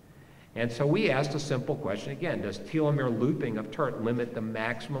of it. And so we asked a simple question again: does telomere looping of TERT limit the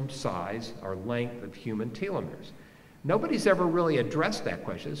maximum size or length of human telomeres? Nobody's ever really addressed that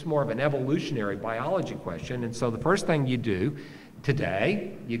question. It's more of an evolutionary biology question. And so the first thing you do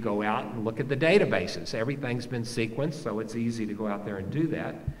today, you go out and look at the databases. Everything's been sequenced, so it's easy to go out there and do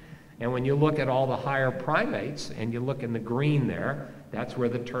that. And when you look at all the higher primates, and you look in the green there, that's where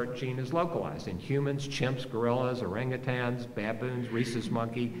the TERT gene is localized. In humans, chimps, gorillas, orangutans, baboons, rhesus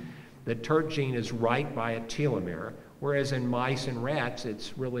monkey, the TERT gene is right by a telomere, whereas in mice and rats,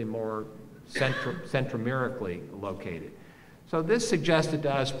 it's really more centromerically located. So this suggested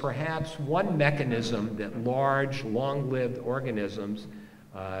to us perhaps one mechanism that large, long-lived organisms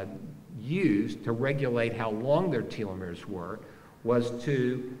use to regulate how long their telomeres were was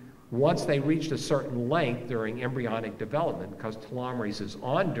to, once they reached a certain length during embryonic development, because telomerase is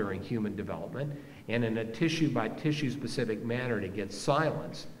on during human development, and in a tissue-by-tissue specific manner to get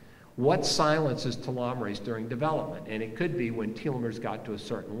silenced. What silences telomerase during development? And it could be when telomeres got to a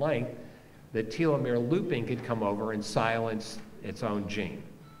certain length, the telomere looping could come over and silence its own gene.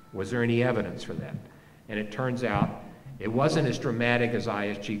 Was there any evidence for that? And it turns out it wasn't as dramatic as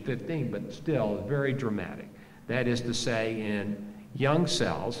ISG15, but still very dramatic. That is to say, in young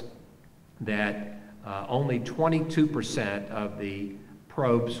cells, that only 22% of the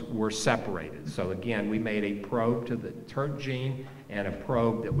probes were separated. So again, we made a probe to the TERT gene and a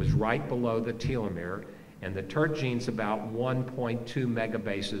probe that was right below the telomere. And the TERT gene's about 1.2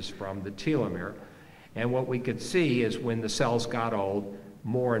 megabases from the telomere. And what we could see is when the cells got old,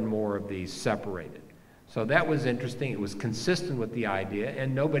 more and more of these separated. So that was interesting. It was consistent with the idea,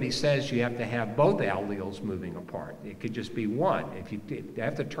 and nobody says you have to have both alleles moving apart. It could just be one. If you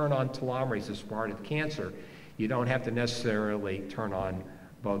have to turn on telomerase as part of cancer, you don't have to necessarily turn on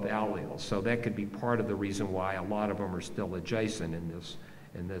both alleles. So that could be part of the reason why a lot of them are still adjacent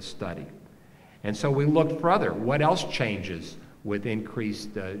in this study. And so we looked further. What else changes with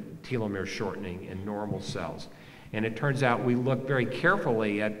increased telomere shortening in normal cells? And it turns out we looked very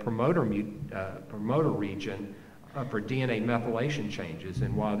carefully at promoter region for DNA methylation changes.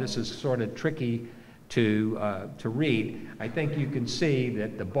 And while this is sort of tricky to read, I think you can see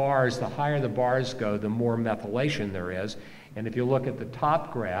that the bars, the higher the bars go, the more methylation there is. And if you look at the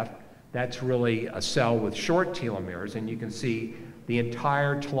top graph, that's really a cell with short telomeres, and you can see the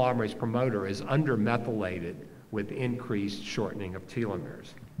entire telomerase promoter is undermethylated with increased shortening of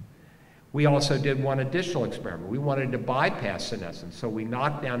telomeres. We also did one additional experiment. We wanted to bypass senescence, so we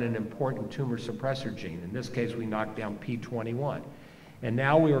knocked down an important tumor suppressor gene. In this case, we knocked down P21. And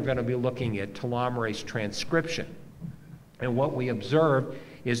now we were going to be looking at telomerase transcription. And what we observed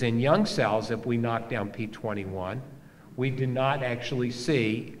is in young cells, if we knock down P21, we did not actually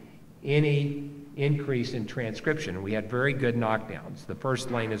see any increase in transcription. And we had very good knockdowns. The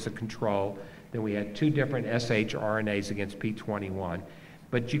first lane is a control. Then we had 2 different shRNAs against P21.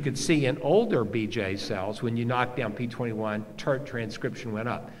 But you could see in older BJ cells, when you knocked down P21, TERT transcription went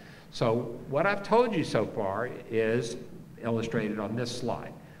up. So what I've told you so far is illustrated on this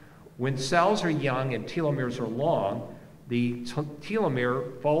slide. When cells are young and telomeres are long, the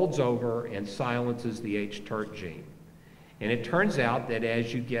telomere folds over and silences the H-TERT gene. And it turns out that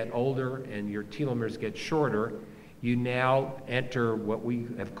as you get older and your telomeres get shorter, you now enter what we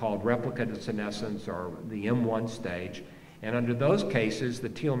have called replicate senescence, or the M1 stage. And under those cases, the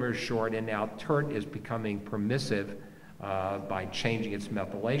telomere is short, and now TERT is becoming permissive by changing its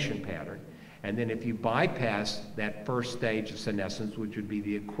methylation pattern. And then if you bypass that first stage of senescence, which would be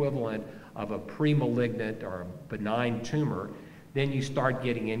the equivalent of a pre-malignant or a benign tumor, then you start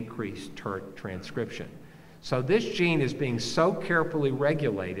getting increased TERT transcription. So this gene is being so carefully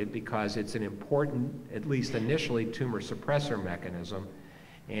regulated because it's an important, at least initially, tumor suppressor mechanism.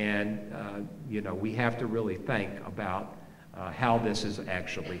 And you know, we have to really think about how this is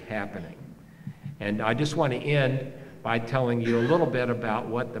actually happening. And I just want to end by telling you a little bit about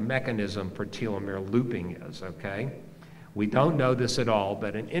what the mechanism for telomere looping is, okay? We don't know this at all,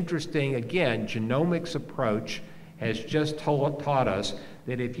 but an interesting, again, genomics approach has just taught us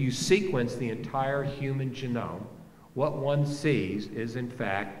that if you sequence the entire human genome, what one sees is, in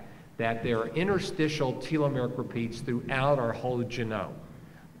fact, that there are interstitial telomeric repeats throughout our whole genome.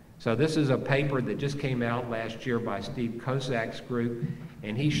 So this is a paper that just came out last year by Steve Kozak's group,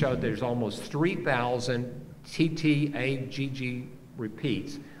 and he showed there's almost 3,000 TTAGG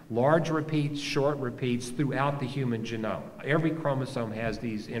repeats, large repeats, short repeats throughout the human genome. Every chromosome has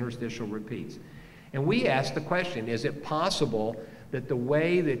these interstitial repeats. And we asked the question, is it possible that the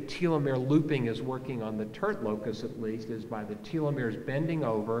way that telomere looping is working on the TERT locus, at least, is by the telomeres bending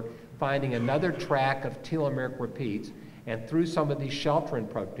over, finding another track of telomeric repeats, and through some of these shelterin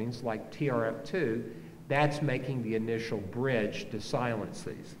proteins like TRF2, that's making the initial bridge to silence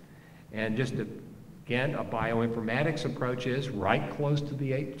these. And just to, again, a bioinformatics approach is right close to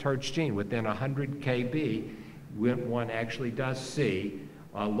the TERT gene, within 100 kb, one actually does see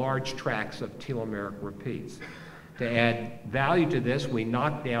large tracts of telomeric repeats. To add value to this, we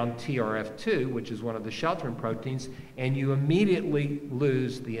knock down TRF2, which is one of the shelterin proteins, and you immediately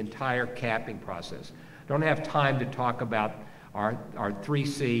lose the entire capping process. Don't have time to talk about our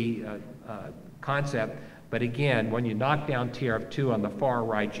 3C concept, but again, when you knock down TRF2 on the far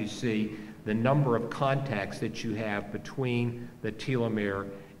right, you see the number of contacts that you have between the telomere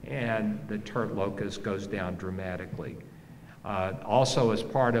and the TERT locus goes down dramatically. Also, as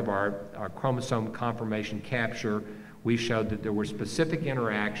part of our chromosome conformation capture, we showed that there were specific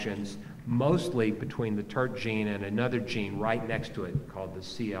interactions, mostly between the TERT gene and another gene right next to it called the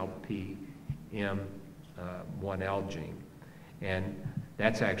CLPM1L gene. And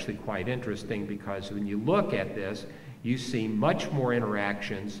that's actually quite interesting because when you look at this, you see much more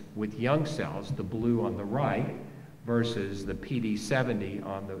interactions with young cells, the blue on the right, versus the PD70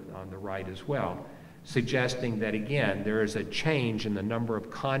 on the right as well, suggesting that, again, there is a change in the number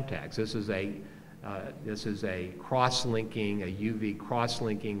of contacts. This is a cross-linking, a UV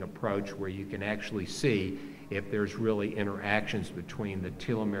cross-linking approach where you can actually see if there's really interactions between the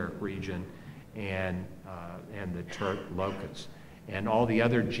telomeric region and the TERT locus. And all the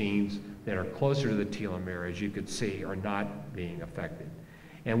other genes that are closer to the telomere, as you could see, are not being affected.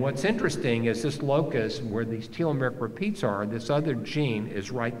 And what's interesting is this locus, where these telomeric repeats are, this other gene is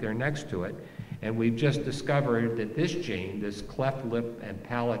right there next to it. And we've just discovered that this gene, this cleft lip and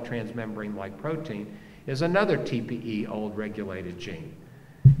palate transmembrane-like protein, is another TPE old regulated gene.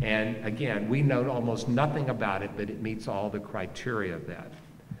 And again, we know almost nothing about it, but it meets all the criteria of that.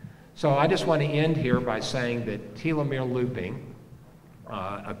 So I just want to end here by saying that telomere looping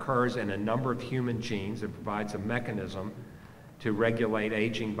occurs in a number of human genes. It provides a mechanism to regulate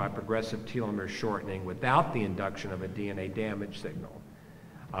aging by progressive telomere shortening without the induction of a DNA damage signal.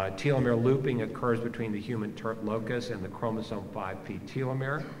 Telomere looping occurs between the human TERT locus and the chromosome 5p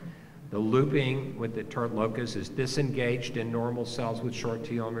telomere. The looping with the TERT locus is disengaged in normal cells with short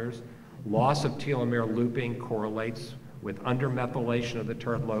telomeres. Loss of telomere looping correlates with undermethylation of the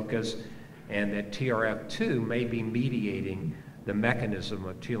TERT locus, and that TRF2 may be mediating the mechanism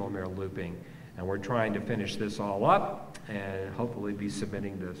of telomere looping. And we're trying to finish this all up and hopefully be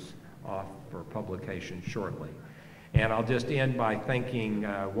submitting this off for publication shortly. And I'll just end by thanking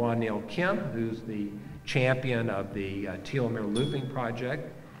Wan-Il Kim, who's the champion of the telomere looping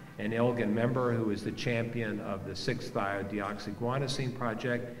project, and Ilgen Member, who is the champion of the 6-thiodeoxyguanosine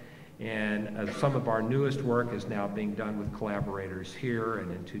project. And some of our newest work is now being done with collaborators here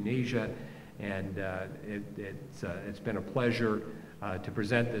and in Tunisia. And it's been a pleasure to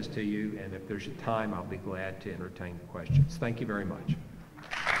present this to you, and if there's time, I'll be glad to entertain questions. Thank you very much.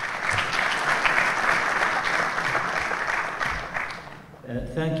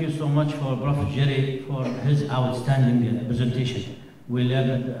 Thank you so much for Prof. Jerry for his outstanding presentation. We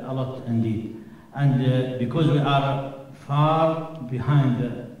learned a lot indeed. And because we are far behind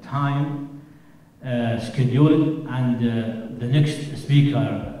the time schedule, and the next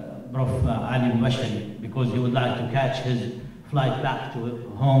speaker, Prof. Ali Mubashari, because he would like to catch his flight back to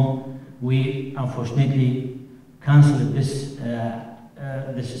home, we unfortunately canceled this,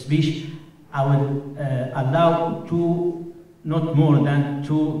 this speech. I will allow not more than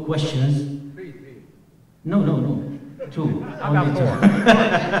 2 questions. 3. No. 2. How about 4?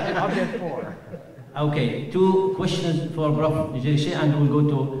 I'll get 4. Okay, 2 questions for Prof. Jerry, and we'll go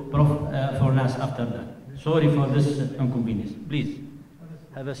to Prof. Fornas after that. Sorry for this inconvenience. Please,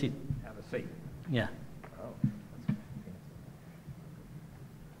 have a seat. Have a seat. Yeah.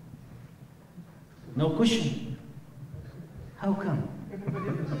 No question? How come?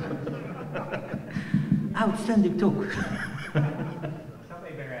 Outstanding talk.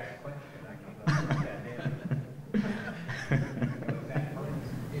 Somebody better ask a question. I can't go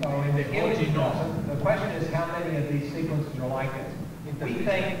So in the image, the question is how many of these sequences are like it? We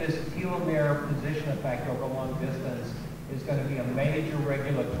think this telomere position effect over long distance is going to be a major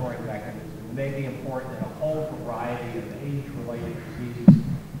regulatory mechanism. It may be important in a whole variety of age-related diseases.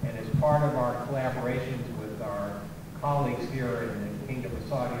 And as part of our collaborations with our colleagues here in the Kingdom of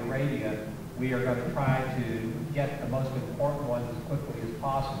Saudi Arabia, we are going to try to get the most important ones as quickly as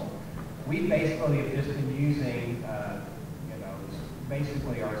possible. We basically have just been using,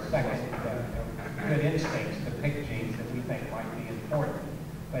 basically our second good instincts to pick genes that we think might be important.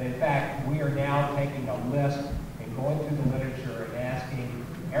 But in fact, we are now taking a list and going through the literature and asking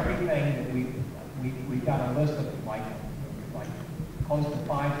everything that we've got a list of like close to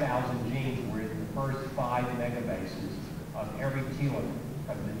 5,000 genes. We're in the first 5 megabases of every telomere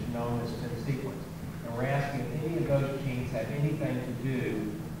of the genome that's been sequenced. And we're asking if any of those genes have anything to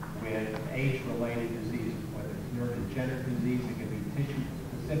do with age-related diseases, whether it's neurodegenerative disease, it can be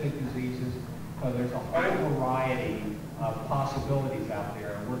tissue-specific diseases. So there's a whole variety of possibilities out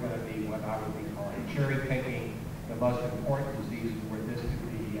there, and we're going to be what I would be calling cherry-picking the most important diseases where this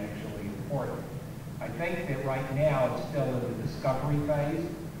could be actually important. I think that right now it's still in the discovery phase,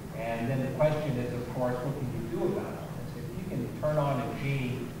 and then the question is, of course, what can you do about it? If you can turn on a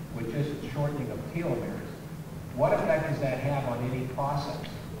gene with just shortening of telomeres, what effect does that have on any process?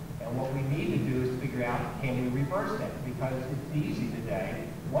 And what we need to do is figure out, can we reverse that? Because it's easy today.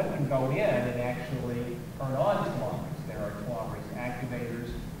 One can go in and actually turn on telomeres. There are telomerase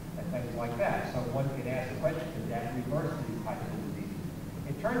activators and things like that. So one can ask the question, does that reverse these types of diseases?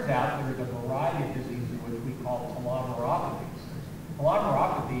 It turns out there's a variety of diseases which we call telomeropathies.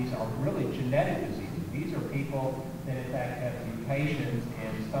 Telomeropathies are really genetic diseases. These are people that in fact have mutations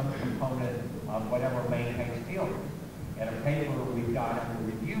in some component of whatever maintains telomeres. In a paper we've got under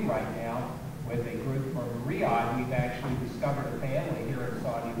review right now with a group from Riyadh, we've actually discovered a family here in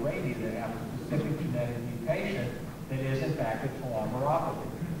Saudi Arabia that have a specific genetic mutation that is in fact a telomeropathy.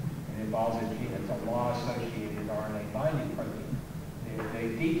 It involves a gene, it's a law-associated RNA binding protein. The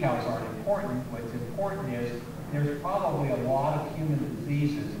details aren't important. What's important is there's probably a lot of human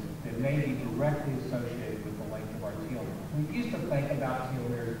diseases that may be directly associated with the length of our telomeres. We used to think about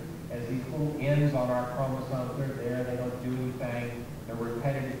telomeres as these little ends on our chromosomes. They're there, they don't do anything, they're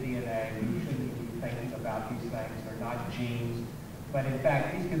repetitive DNA. We shouldn't be thinking about these things. They're not genes. But in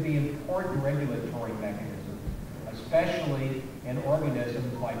fact, these can be important regulatory mechanisms, especially in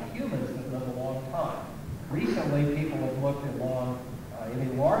organisms like humans that live a long time. Recently, people have looked at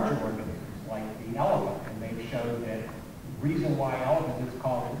in larger organisms like the elephant, and they've shown that the reason why elephants, it's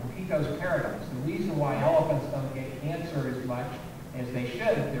called the Pico's paradox. The reason why elephants don't get cancer as much as they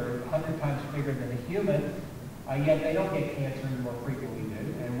should, they're 100 times bigger than a human, yet they don't get cancer any more frequently do.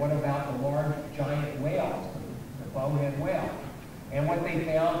 And what about the large giant whales, the bowhead whale? And what they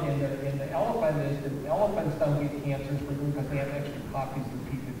found in the elephant is that elephants don't get cancers because they have extra copies of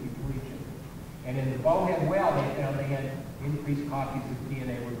the p53 gene. And in the bowhead whale, they found they had increased copies of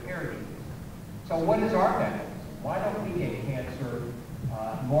DNA repair genes. So what is our mechanism? Why don't we get cancer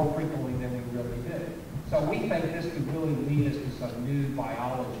more frequently than we really do? So we think this could really lead us to some new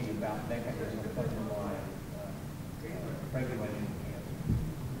biology about mechanisms underlying regulation of cancer.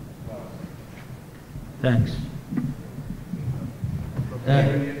 Well, Thanks.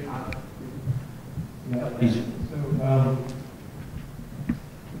 Please. So,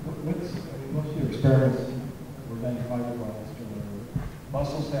 most of your experiments were done fibroblasts or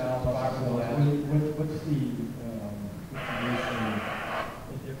Muscle cells, fibroblasts.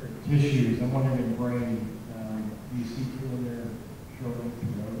 tissues. I'm wondering in brain, do you see telomere shortening?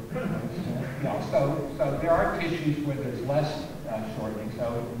 Yeah, so there are tissues where there's less shortening. So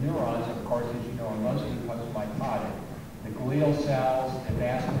neurons, of course, as you know, are mostly post-mitotic. The glial cells, the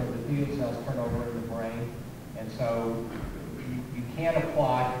vascular endothelial cells turn over in the brain. And so you can't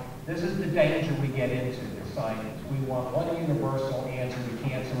apply, this is the danger we get into in science. We want one universal answer to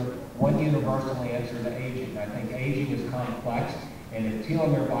cancer, one universal answer to aging. I think aging is complex, and if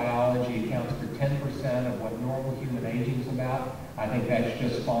telomere biology accounts for 10% of what normal human aging is about, I think that's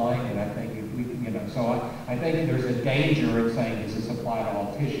just fine, and I think if we, so I think there's a danger in saying, does this apply to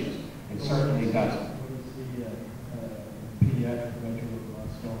all tissues? It certainly doesn't. What is the pediatric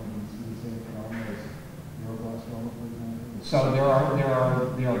retinoblastoma? Do you see the same phenomenon as neuroblastoma, for example? So there are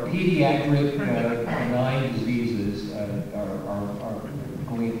pediatric benign diseases are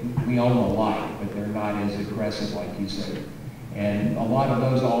glioma-like, but they're not as aggressive like you said. And a lot of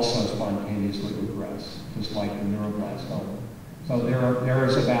those also spontaneously regress, just like the neuroblastoma. So there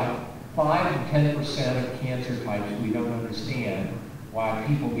is about 5 to 10% of cancer types we don't understand why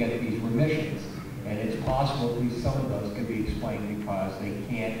people get these remissions. And it's possible at least some of those could be explained because they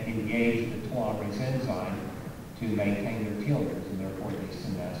can't engage the telomerase enzyme to maintain their telomeres, and therefore they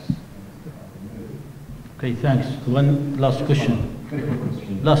senesce. Okay, thanks. One last question. Very quick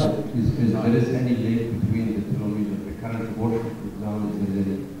question. Last. Is there is any link between the telomere, the current abortion, for example, is there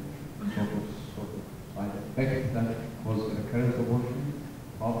any sort of side effect that causes a recurrent abortion?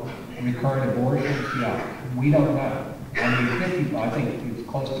 Recurrent abortions, yeah. We don't know. I mean, I think it's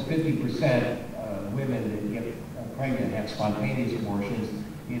close to 50% women that get pregnant have spontaneous abortions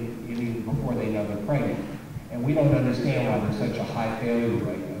even before they know they're pregnant. And we don't understand why there's such a high failure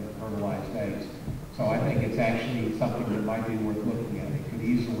rate of fertilized eggs. So I think it's actually something that might be worth looking at. It could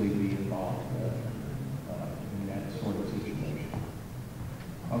easily be involved in that sort of situation.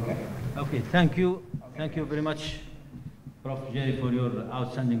 Okay. Okay, thank you. Okay. Thank you very much, Prof. Jerry, for your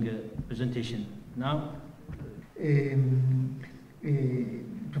outstanding presentation. Now,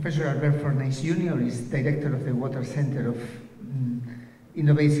 Professor Albert Fornais Jr. is Director of the Water Center of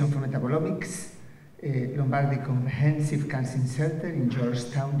Innovation for Metabolomics, Lombardi Comprehensive Cancer Center in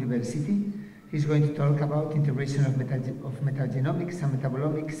Georgetown University. He's going to talk about integration of metagenomics and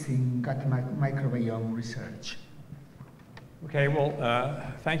metabolomics in gut microbiome research. Okay, well,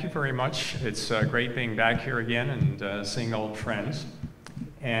 thank you very much. It's great being back here again and seeing old friends.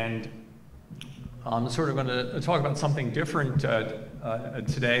 And I'm sort of going to talk about something different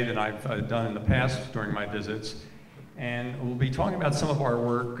today than I've done in the past during my visits. And we'll be talking about some of our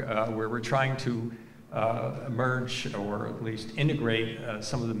work where we're trying to merge or at least integrate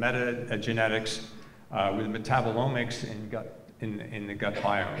some of the metagenetics with metabolomics in the gut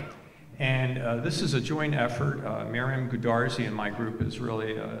biome. And this is a joint effort. Miriam Gudarzi and my group has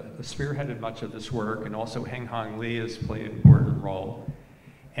really spearheaded much of this work, and also Heng-Hong Lee has played an important role.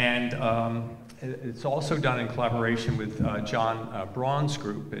 And it's also done in collaboration with John Braun's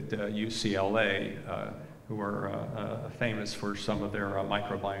group at UCLA, who are famous for some of their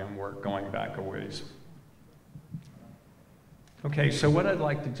microbiome work going back a ways. Okay, so what I'd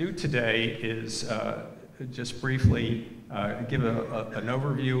like to do today is just briefly give an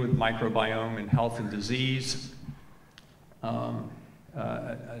overview of microbiome and health and disease,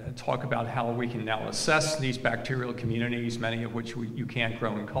 talk about how we can now assess these bacterial communities, many of which you can't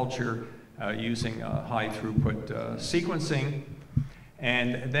grow in culture, using high throughput sequencing,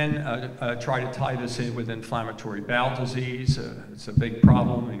 and then try to tie this in with inflammatory bowel disease. It's a big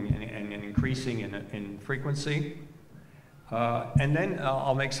problem and increasing in frequency. And then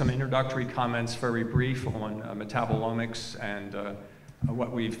I'll make some introductory comments, very brief, on metabolomics and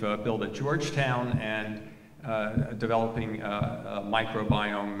what we've built at Georgetown, and developing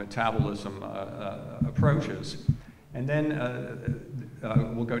microbiome metabolism approaches. And then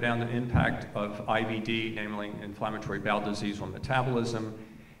we'll go down the impact of IBD, namely inflammatory bowel disease, on metabolism.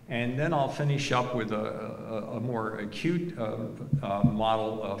 And then I'll finish up with a more acute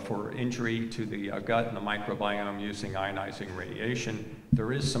model for injury to the gut and the microbiome using ionizing radiation.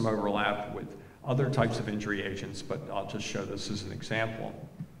 There is some overlap with other types of injury agents, but I'll just show this as an example.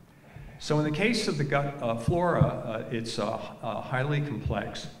 So in the case of the gut flora, it's highly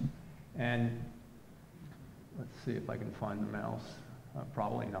complex. And let's see if I can find the mouse.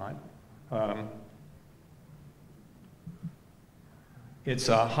 Probably not. It's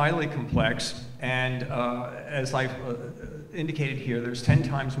highly complex, and as I've indicated here, there's 10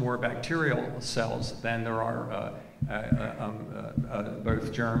 times more bacterial cells than there are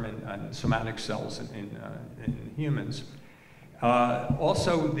both germ and somatic cells in humans.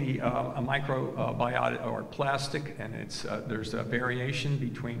 Also, the microbiota or plastic, and there's a variation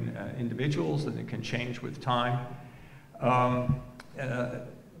between individuals, and it can change with time.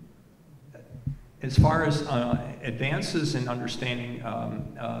 As far as advances in understanding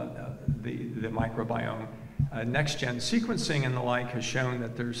the microbiome, next-gen sequencing and the like has shown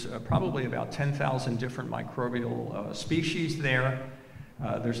that there's probably about 10,000 different microbial species there.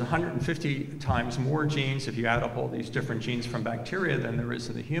 There's 150 times more genes if you add up all these different genes from bacteria than there is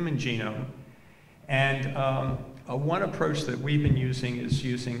in the human genome. And one approach that we've been using is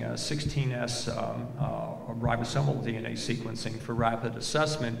using 16S ribosomal DNA sequencing for rapid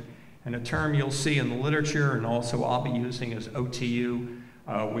assessment. And a term you'll see in the literature, and also I'll be using, is OTU,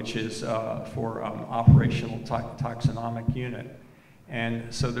 which is for Operational Taxonomic Unit.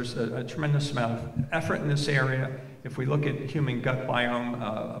 And so there's a tremendous amount of effort in this area. If we look at human gut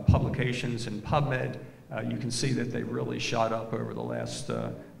biome publications in PubMed, you can see that they've really shot up over the last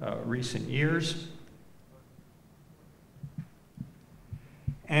recent years.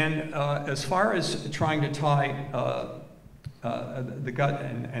 And as far as trying to tie the gut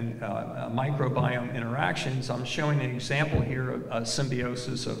and microbiome interactions, I'm showing an example here of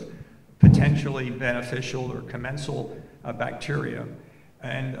symbiosis of potentially beneficial or commensal bacteria.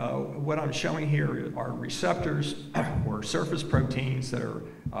 And what I'm showing here are receptors or surface proteins that are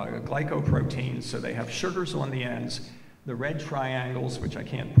glycoproteins, so they have sugars on the ends. The red triangles, which I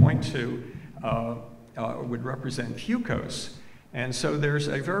can't point to, would represent fucose. And so there's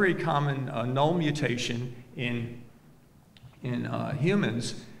a very common null mutation in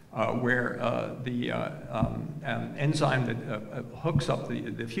humans where the enzyme that hooks up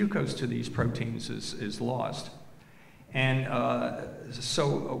the fucose to these proteins is lost. And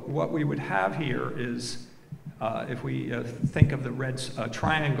so what we would have here is, if we think of the red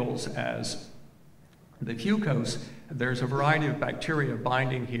triangles as the fucose, there's a variety of bacteria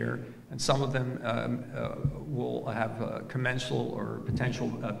binding here, and some of them will have commensal or potential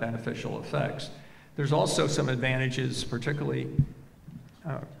beneficial effects. There's also some advantages, particularly,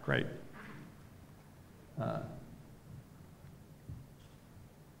 oh, great.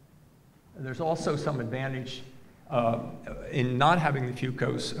 There's also some advantage in not having the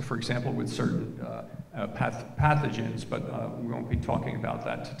fucose, for example, with certain pathogens, but we won't be talking about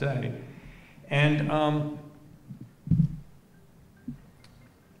that today. And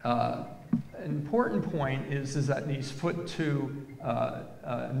an important point is that these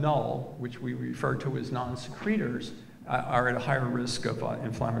FUT2 null, which we refer to as non-secretors, are at a higher risk of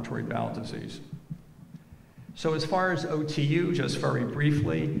inflammatory bowel disease. So as far as OTU, just very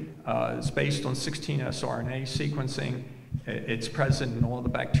briefly, it's based on 16S RNA sequencing. It's present in all the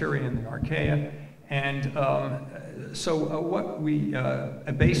bacteria in the archaea. And so what we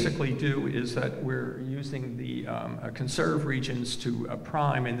basically do is that we're using the conserved regions to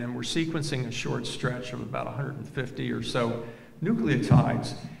prime, and then we're sequencing a short stretch of about 150 or so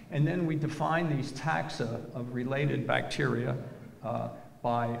nucleotides. And then we define these taxa of related bacteria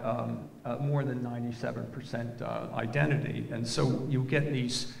by more than 97% identity. And so you get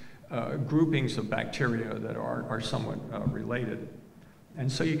these groupings of bacteria that are somewhat related. And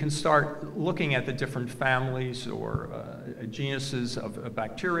so you can start looking at the different families or genuses of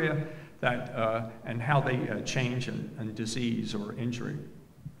bacteria that, and how they change in disease or injury.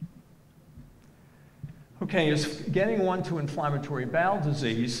 Okay, as getting one to inflammatory bowel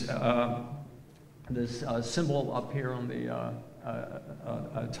disease, this symbol up here on the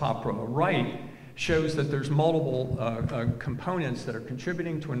top right shows that there's multiple components that are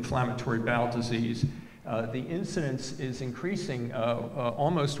contributing to inflammatory bowel disease. The incidence is increasing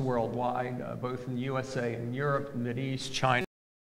almost worldwide, both in the USA and Europe, Mideast, China.